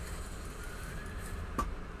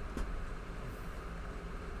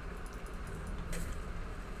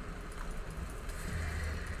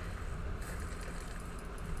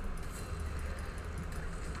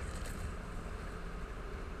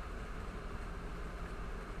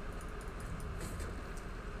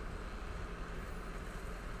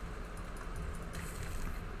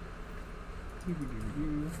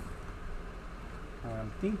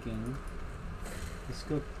 I'm thinking, let's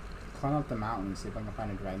go climb up the mountain and see if I can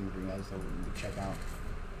find a dragon for you guys that we can check out.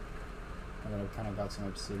 I've kind of got some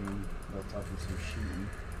obsidian built up and some sheeting.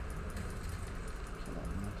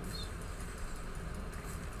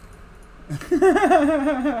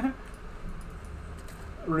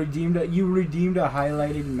 You redeemed a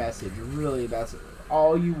highlighted message. Really, that's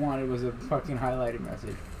all you wanted, was a fucking highlighted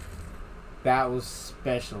message. That was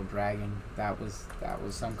special, Dragon. That was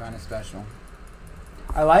some kind of special.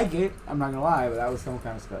 I like it, I'm not gonna lie, but that was some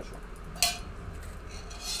kind of special.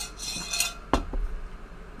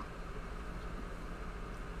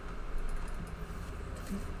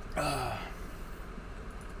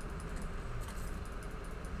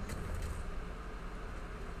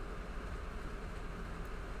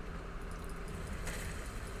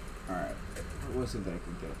 Alright, what was it that I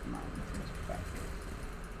could get from mountain from this back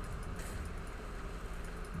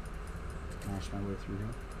here? Mash my way through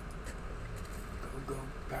here. Go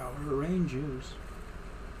Power Rangers.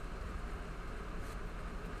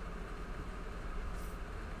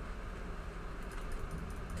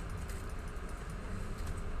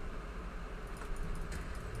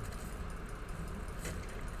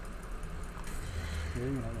 Here,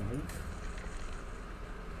 another hit.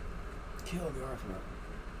 Kill the Raffle.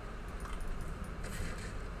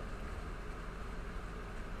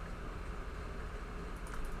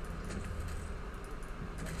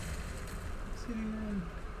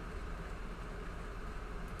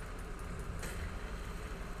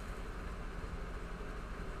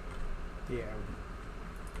 Yeah.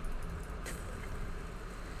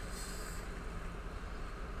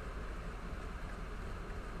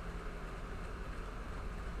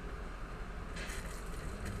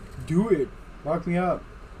 Do it. Lock me up.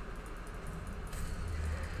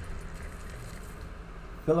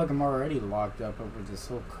 I feel like I'm already locked up over this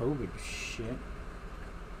whole COVID shit.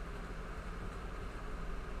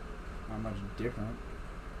 Not much different.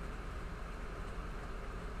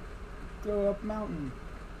 Go up mountain.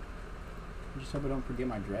 I just hope I don't forget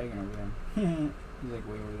my dragon over there. He's like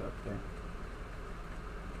way over up there.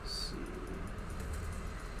 Let's see.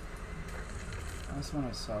 Last one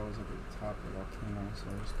I saw was up at the top of the volcano, so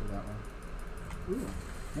I'll just go that way. Ooh,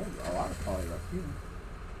 there's a lot of poly up here.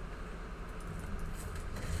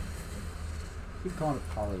 Keep calling it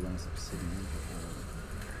poly when it's obsidian.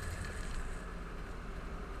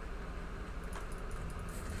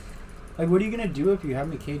 Like, what are you gonna do if you have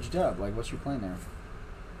me caged up? Like, what's your plan there?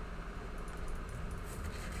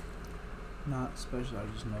 Not special, I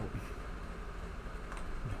just know.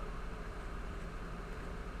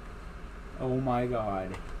 Oh my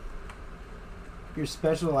god. You're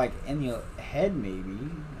special, like, in the head, maybe.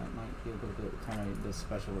 That might be a little bit kind of the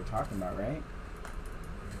special we're talking about, right?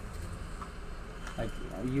 Like,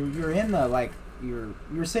 you're in the, like, you're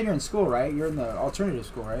saying you're in school, right? You're in the alternative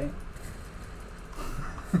school, right?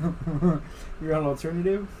 You're on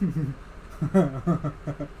alternative?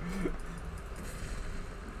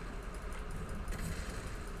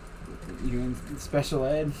 You in special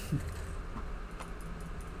ed?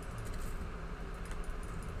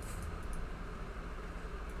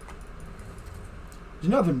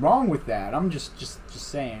 There's nothing wrong with that. I'm just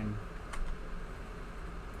saying.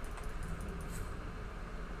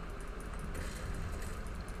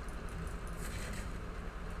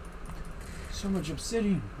 So much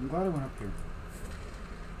obsidian. I'm glad I went up here.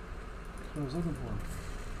 That's what I was looking for.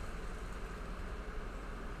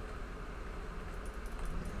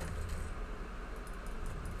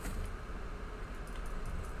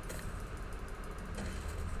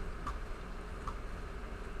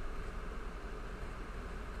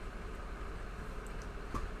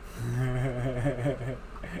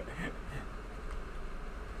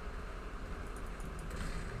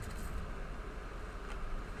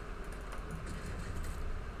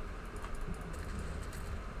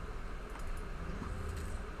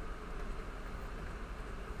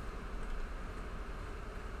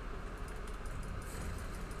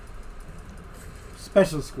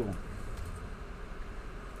 Special school.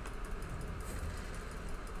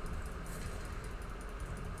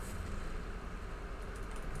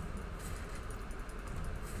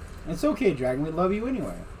 It's okay, Dragon. We love you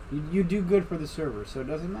anyway. You do good for the server, so it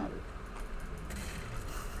doesn't matter.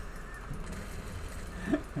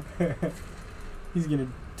 He's gonna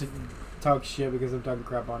talk shit because I'm talking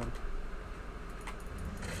crap on him.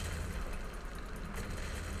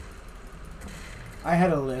 I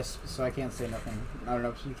had a lisp, so I can't say nothing. I don't know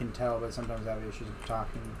if you can tell, but sometimes I have issues with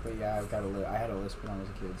talking. But yeah, I had a lisp when I was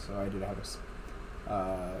a kid, so I did have a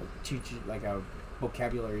like a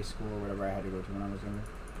vocabulary school or whatever I had to go to when I was younger.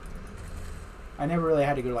 I never really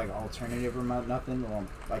had to go to like alternative or nothing. Well,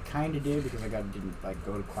 I kind of did because I didn't like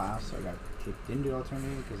go to class, so I got kicked into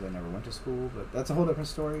alternative because I never went to school. But that's a whole different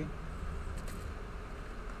story.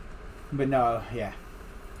 But no, yeah.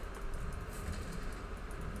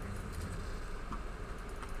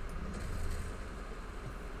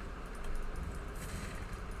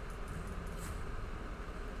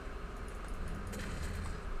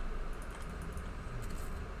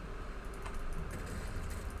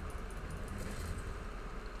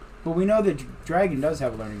 But we know that Dragon does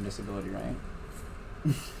have a learning disability, right?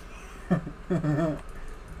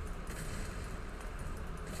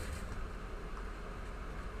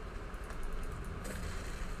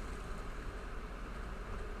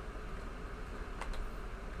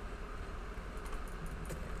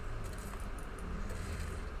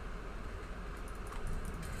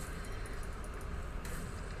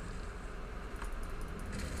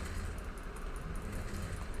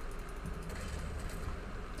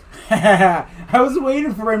 I was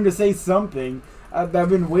waiting for him to say something. I've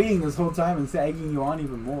been waiting this whole time and egging you on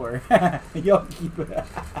even more. Y'all keep it.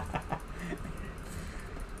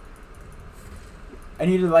 I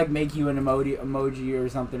need to like make you an emoji or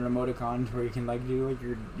something, an emoticon, where you can like do like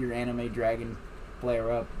your anime dragon flare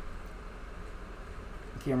up.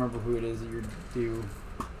 I can't remember who it is that you're do.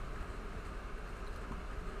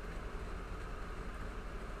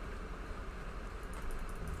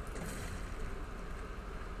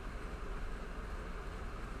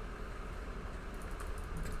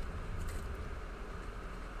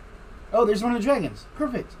 Oh, there's one of the dragons.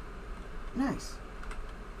 Perfect. Nice.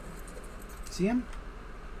 See him?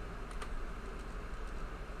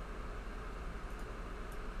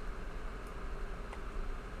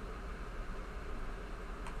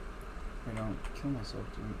 I don't kill myself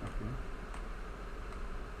doing up here.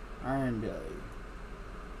 Iron Belly.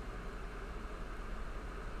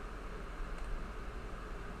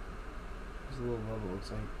 There's a little level,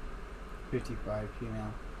 looks like. 55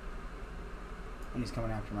 female. And he's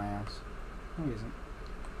coming after my ass. No, he isn't.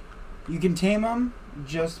 You can tame him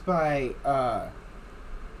just by,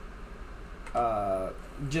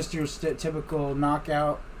 just your typical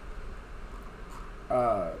knockout,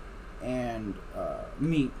 and,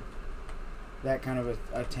 meat. That kind of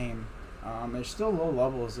a tame. There's still low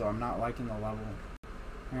levels, though. I'm not liking the level.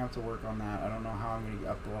 I'm gonna have to work on that. I don't know how I'm gonna get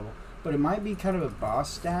up the level. But it might be kind of a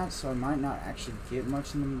boss stat, so I might not actually get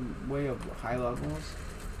much in the way of high levels.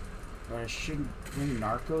 But I should bring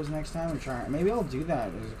Narcos next time and try. Maybe I'll do that.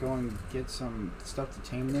 Is go and get some stuff to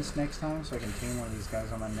tame this next time, so I can tame one of these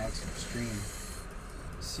guys on my next stream.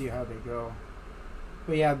 See how they go.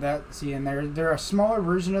 But yeah, and they're a smaller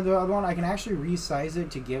version of the other one. I can actually resize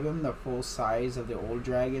it to give him the full size of the old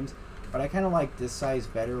dragons. But I kind of like this size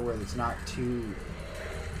better, where it's not too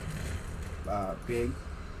big.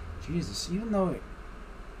 Jesus, even though it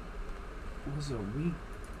was a weak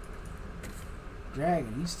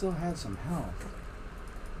dragon, he still had some health.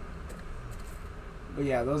 But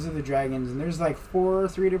yeah, those are the dragons, and there's like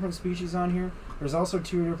 3 different species on here. There's also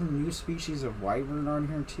 2 different new species of wyvern on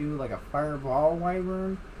here too, like a fireball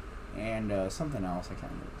wyvern and something else. I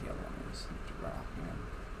can't remember what the other one is. But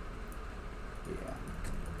yeah.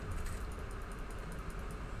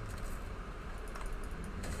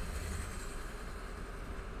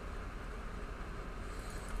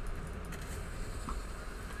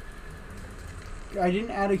 I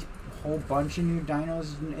didn't add a whole bunch of new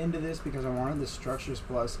dinos into this because I wanted the structures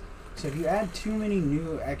plus So if you add too many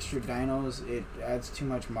new extra dinos, it adds too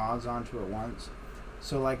much mods onto it once.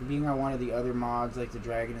 So like being on one of the other mods, like the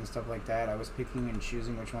dragon and stuff like that, I was picking and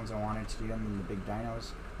choosing which ones I wanted to do, and then the big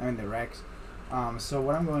dinos, I mean the Rex. So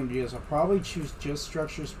what I'm going to do is I'll probably choose just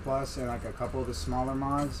Structures Plus and like a couple of the smaller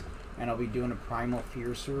mods, and I'll be doing a Primal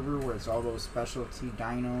Fear server where it's all those specialty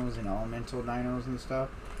dinos and elemental dinos and stuff,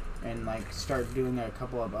 and like start doing a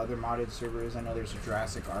couple of other modded servers. I know there's a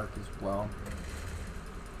Jurassic Ark as well.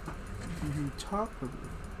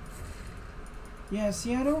 Yeah,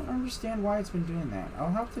 see, I don't understand why it's been doing that.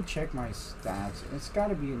 I'll have to check my stats. It's got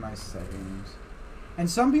to be in my settings. And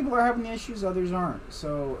some people are having issues, others aren't.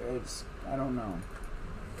 So it's, I don't know.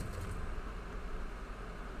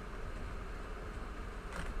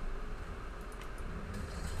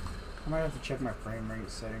 I might have to check my frame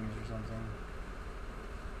rate settings or something.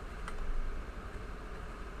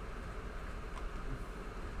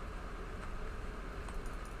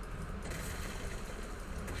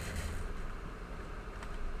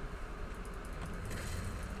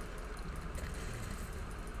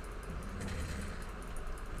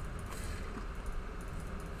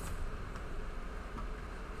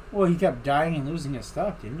 Well, he kept dying and losing his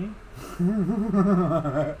stuff, didn't he?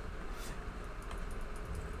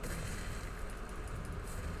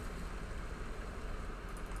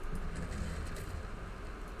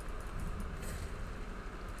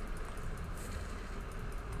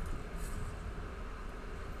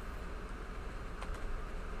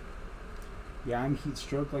 Yeah, I'm heat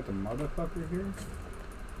stroke like a motherfucker here.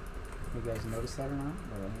 You guys notice that or not?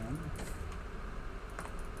 But I am.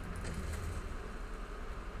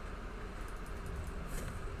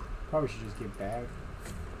 Probably should just get back.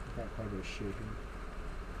 Got quite a bit of shit here.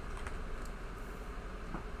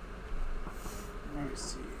 Let me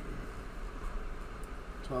see.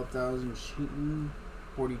 12,000 sheeting,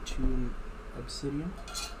 42 obsidian.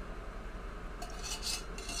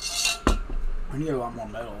 I need a lot more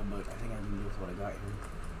metal, but I think I can do with what I got here.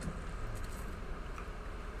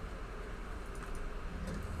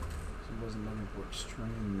 So I wasn't looking for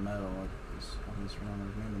extreme metal like this on this run. I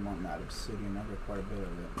was mainly wanting that obsidian. I got quite a bit of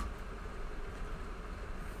it.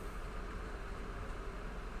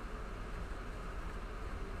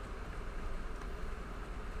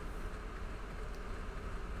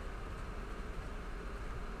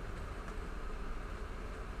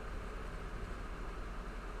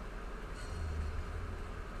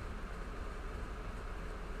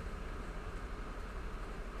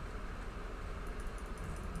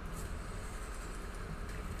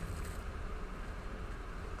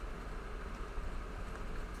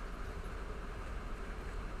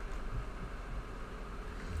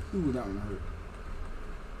 Ooh, that one hurt.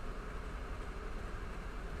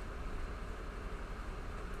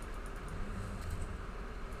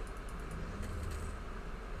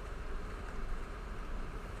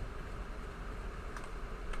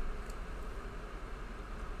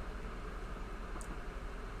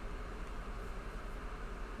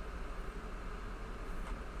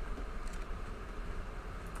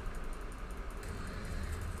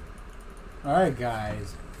 All right,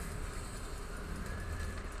 guys.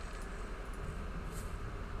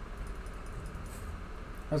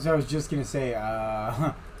 That's what I was just gonna say.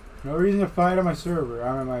 No reason to fight on my server.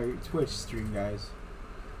 I'm on my Twitch stream, guys.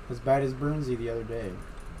 As bad as Burnsy the other day.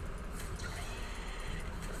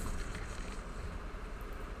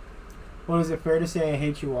 Well, is it fair to say I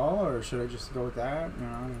hate you all, or should I just go with that? You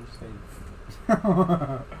know, just say.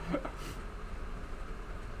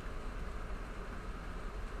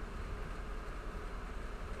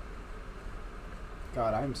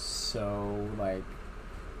 God, I'm so like.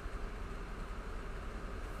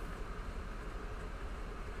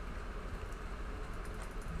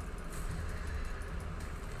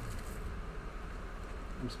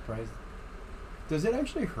 I'm surprised. Does it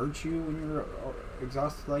actually hurt you when you're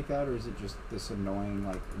exhausted like that, or is it just this annoying,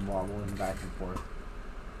 like, wobbling back and forth?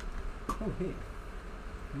 Oh, hey.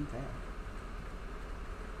 Look at that.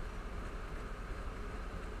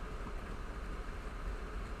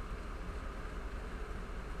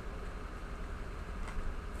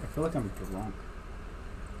 I feel like I'm drunk.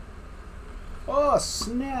 Oh,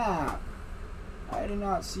 snap! I did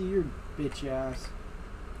not see your bitch ass.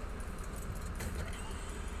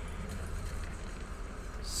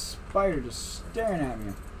 Spider just staring at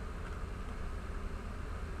me.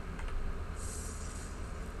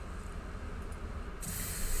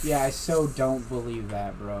 Yeah, I so don't believe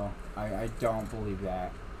that, bro. I don't believe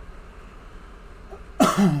that.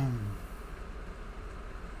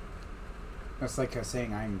 That's like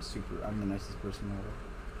saying I'm the nicest person ever.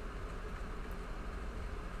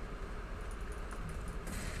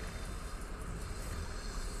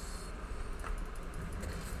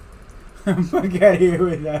 Fuck out of here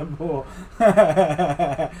with that bull.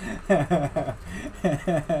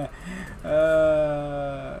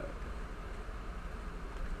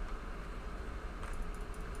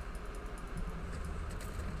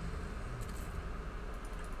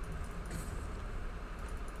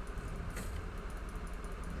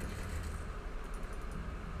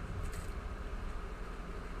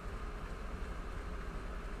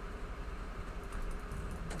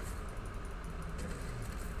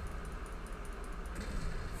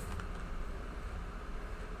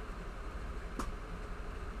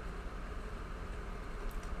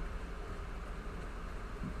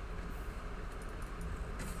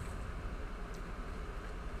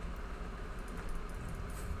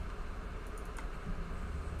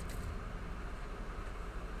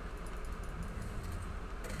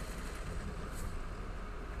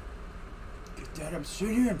 That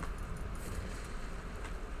obsidian.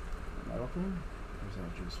 Metal thing? Or is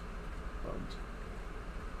that just bugs?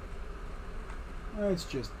 It's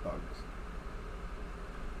just bugs.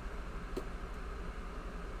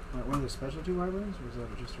 Like one of the specialty libraries, or is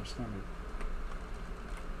that just our standard?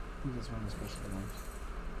 I think that's one of the specialty ones.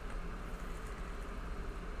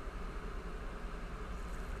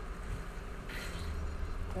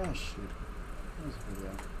 Ah, shit. That was a good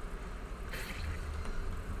guy.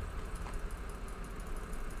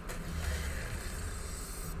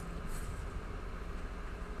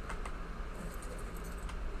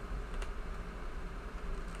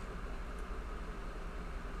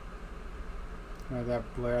 Oh, that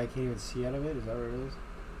blur, I can't even see out of it. Is that what it is?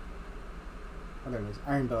 Oh, there it is.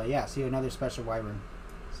 Iron Belly. Yeah, see another special wyvern.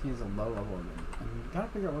 See, it's a low level of it. And you gotta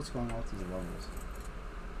figure out what's going on with these levels.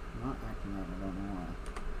 I'm not acting right, I don't know why.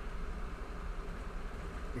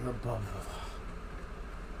 You're above the law.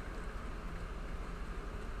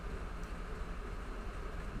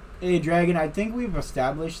 Hey, Dragon, I think we've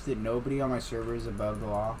established that nobody on my server is above the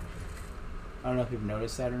law. I don't know if you've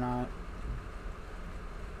noticed that or not.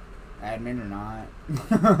 Admin or not.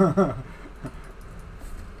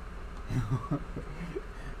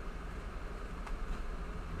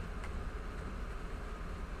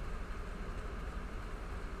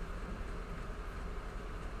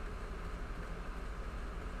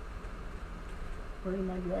 Where did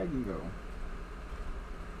my dragon go?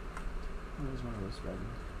 Where's one of those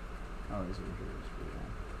dragons? Oh, he's over here. It's pretty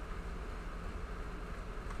long.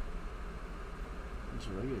 There's a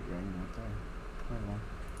regular dragon right there. Right along.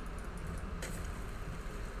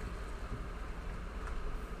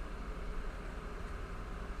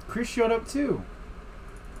 Chris showed up too.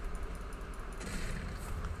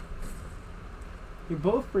 You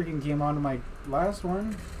both freaking came onto my last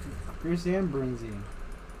one. Chris and Burnsy.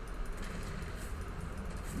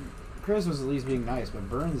 Chris was at least being nice, but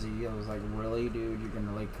Burnsy, I was like, really, dude? You're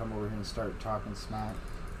gonna like come over here and start talking smack?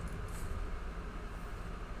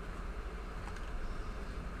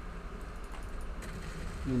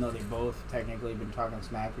 Even though they both technically been talking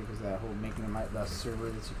smack because of that whole making the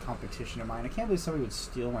server that's a competition of mine. I can't believe somebody would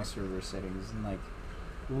steal my server settings and like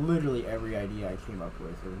literally every idea I came up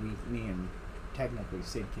with, or me and technically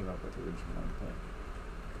Sid came up with originally.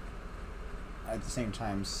 But at the same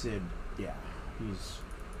time, Sid, yeah, he's,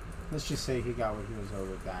 let's just say he got what he was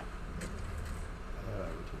owed with that.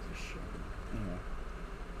 Which is a shame. Anyway.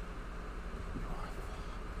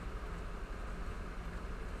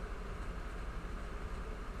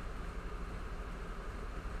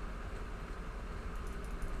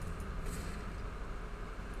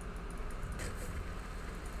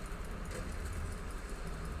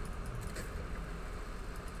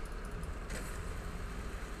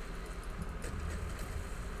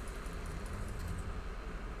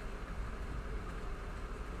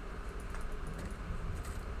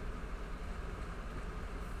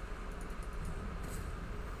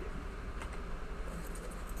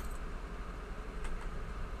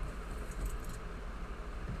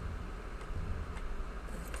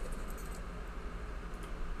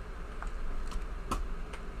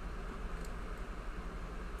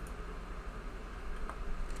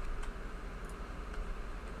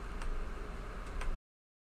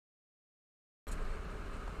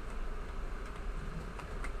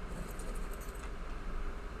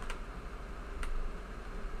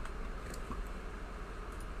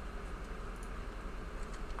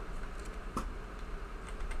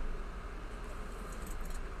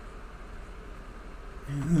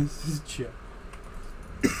 This is chill.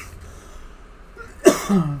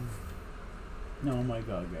 Oh my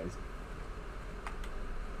god, guys.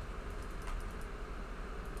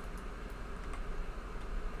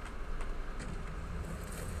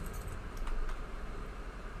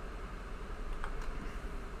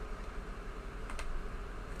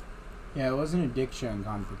 Yeah, it wasn't a dick showing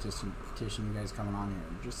competition. You guys coming on here.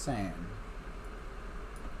 Just saying.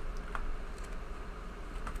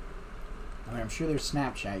 I mean, I'm sure there's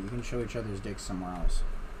Snapchat. You can show each other's dicks somewhere else.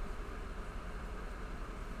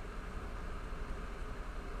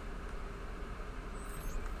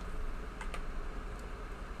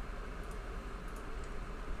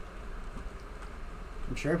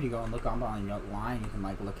 I'm sure if you go and look online you can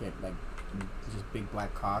like look at like just big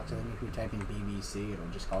black cocks. I think if you type in BBC, it'll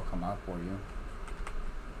just all come up for you.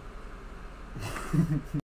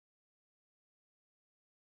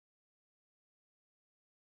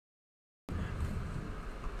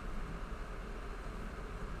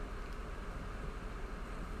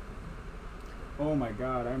 Oh my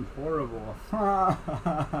god, I'm horrible.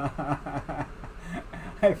 I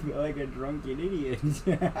feel like a drunken idiot.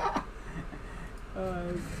 Oh,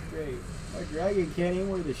 that's great. My dragon can't even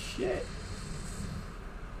wear the shit.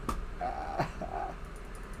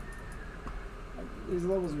 These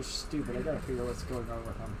levels are stupid. I gotta figure out what's going on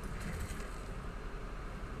with them.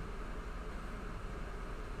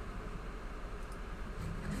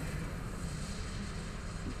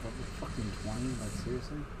 Level fucking 20? Like,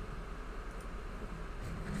 seriously?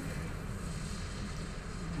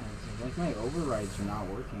 Yeah, like, my overrides are not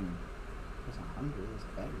working. It's 100, it's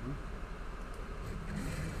better.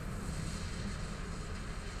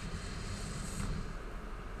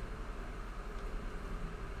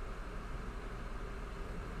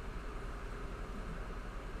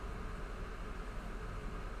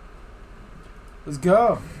 Let's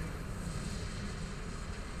go.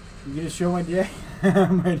 You gonna show my dick?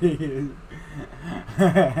 My dick is.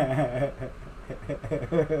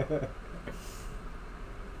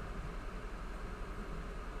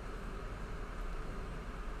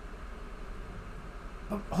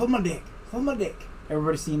 Oh, hold my dick. Hold my dick.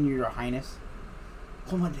 Everybody seeing Your Highness?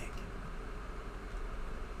 Hold my dick.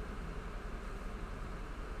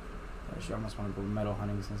 I almost want to go metal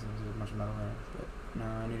hunting since there's a bunch of metal there. But no,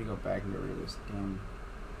 I need to go back and get rid of this damn.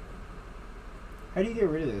 How do you get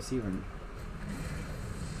rid of this even?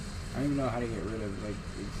 I don't even know how to get rid of like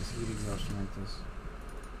just heat exhaustion like this.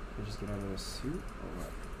 I just get out of the suit or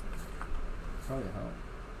what? Probably help.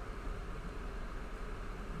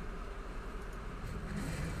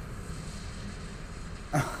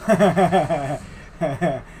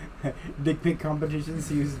 Dick pic competition,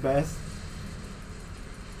 see who's best.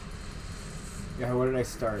 Yeah, where did I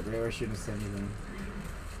start? Maybe I shouldn't have said anything.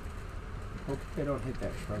 Hope they don't hit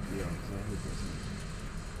that truck wheel, because I hate this thing.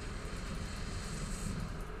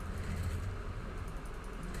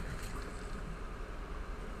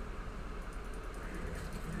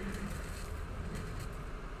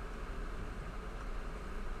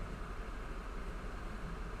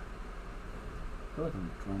 I feel like I'm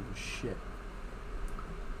drunk as shit.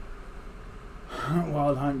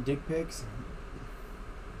 Wild hunt dick pics?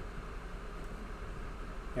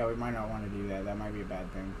 Yeah, we might not want to do that. That might be a bad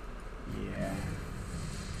thing. Yeah.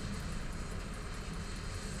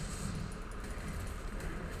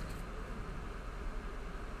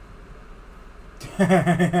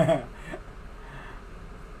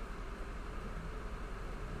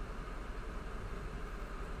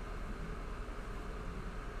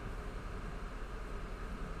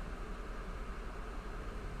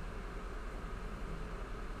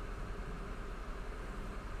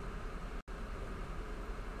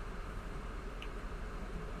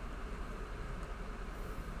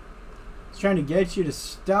 Trying to get you to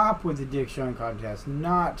stop with the dick showing contest,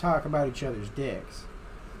 not talk about each other's dicks.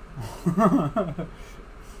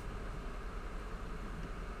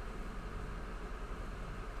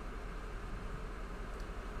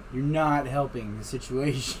 You're not helping the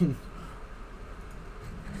situation.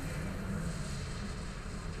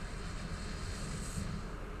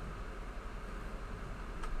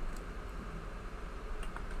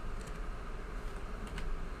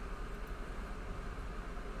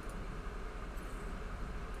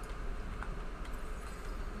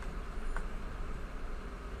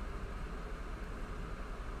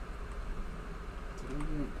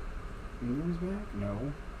 Back?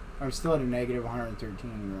 No. I'm still at a negative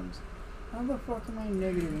 113 ingrams. How the fuck am I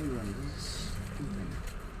negative ingrams? This is stupid.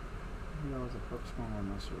 Who knows the fuck's going on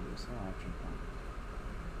my service? Oh, action point.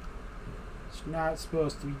 It's not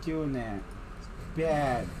supposed to be doing that. It's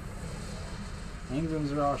bad.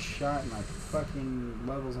 Ingrams are all shot and my fucking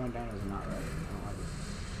levels on dinos are not right. I don't like it.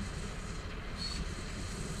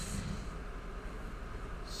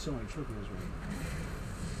 So many trivias right now.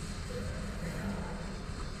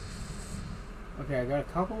 Okay, I got a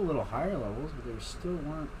couple little higher levels, but they still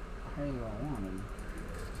weren't higher than I wanted.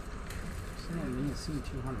 Still don't need to see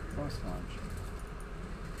 200 plus much.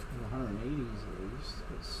 180s at least.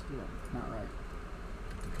 It's still not right.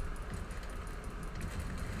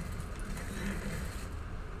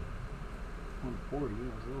 $140, that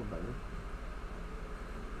was a little better.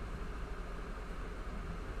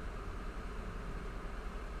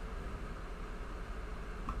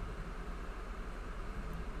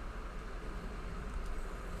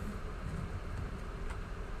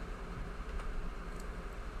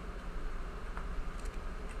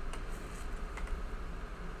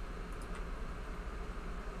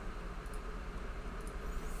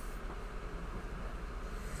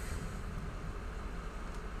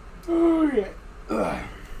 Oh yeah. Ugh.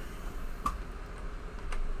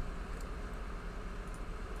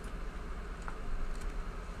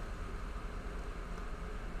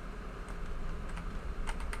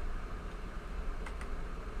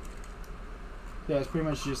 Yeah, it's pretty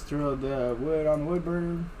much just throw the wood on the wood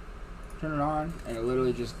burner, turn it on, and it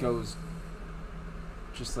literally just goes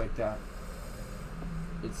just like that.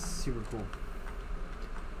 It's super cool.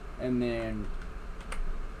 And then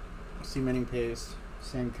cementing paste,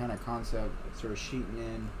 same kind of concept. Sort of sheeting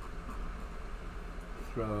in.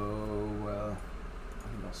 Throw, I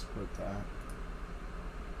think I'll split that.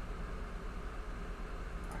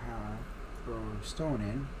 Throw stone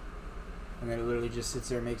in, and then it literally just sits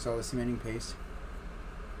there and makes all the cementing paste.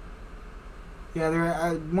 Yeah,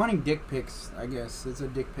 they're wanting dick pics, I guess. It's a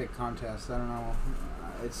dick pic contest. I don't know.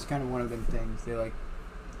 It's kind of one of them things. They like,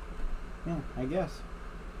 yeah, I guess.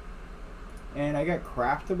 And I got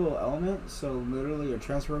craftable element, so literally, a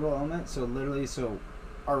transferable element, so literally, so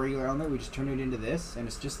our regular element, we just turn it into this, and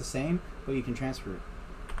it's just the same, but you can transfer it.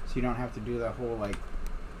 So you don't have to do that whole, like,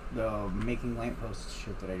 the making lampposts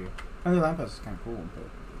shit that I do. I mean, the lamppost is kind of cool, but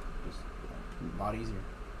just a lot easier.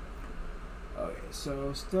 Okay,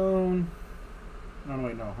 so stone. No,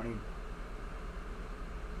 wait, no, honey.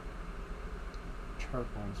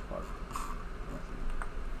 Charcoal and spark.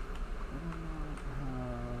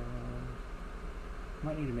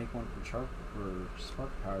 Might need to make one for charcoal for spark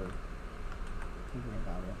powder. Thinking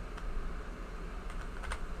about it.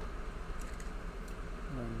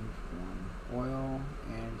 Oil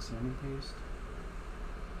and cementing paste.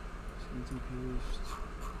 Cementing paste.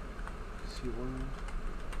 Sea oil.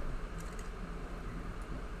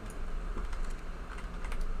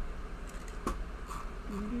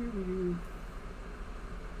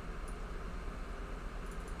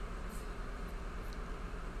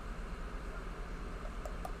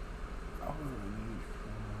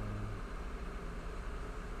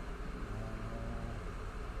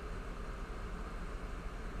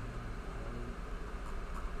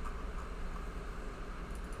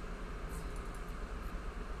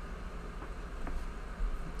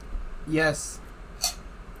 Yes.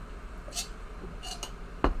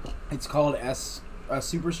 It's called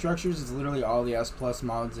Superstructures. It's literally all the S plus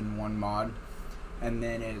mods in one mod. And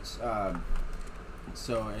then it's, I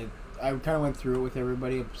kind of went through it with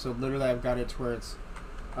everybody. So literally I've got it to where it's,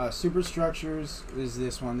 Superstructures is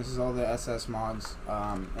this one. This is all the SS mods.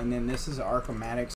 And then this is Archomatics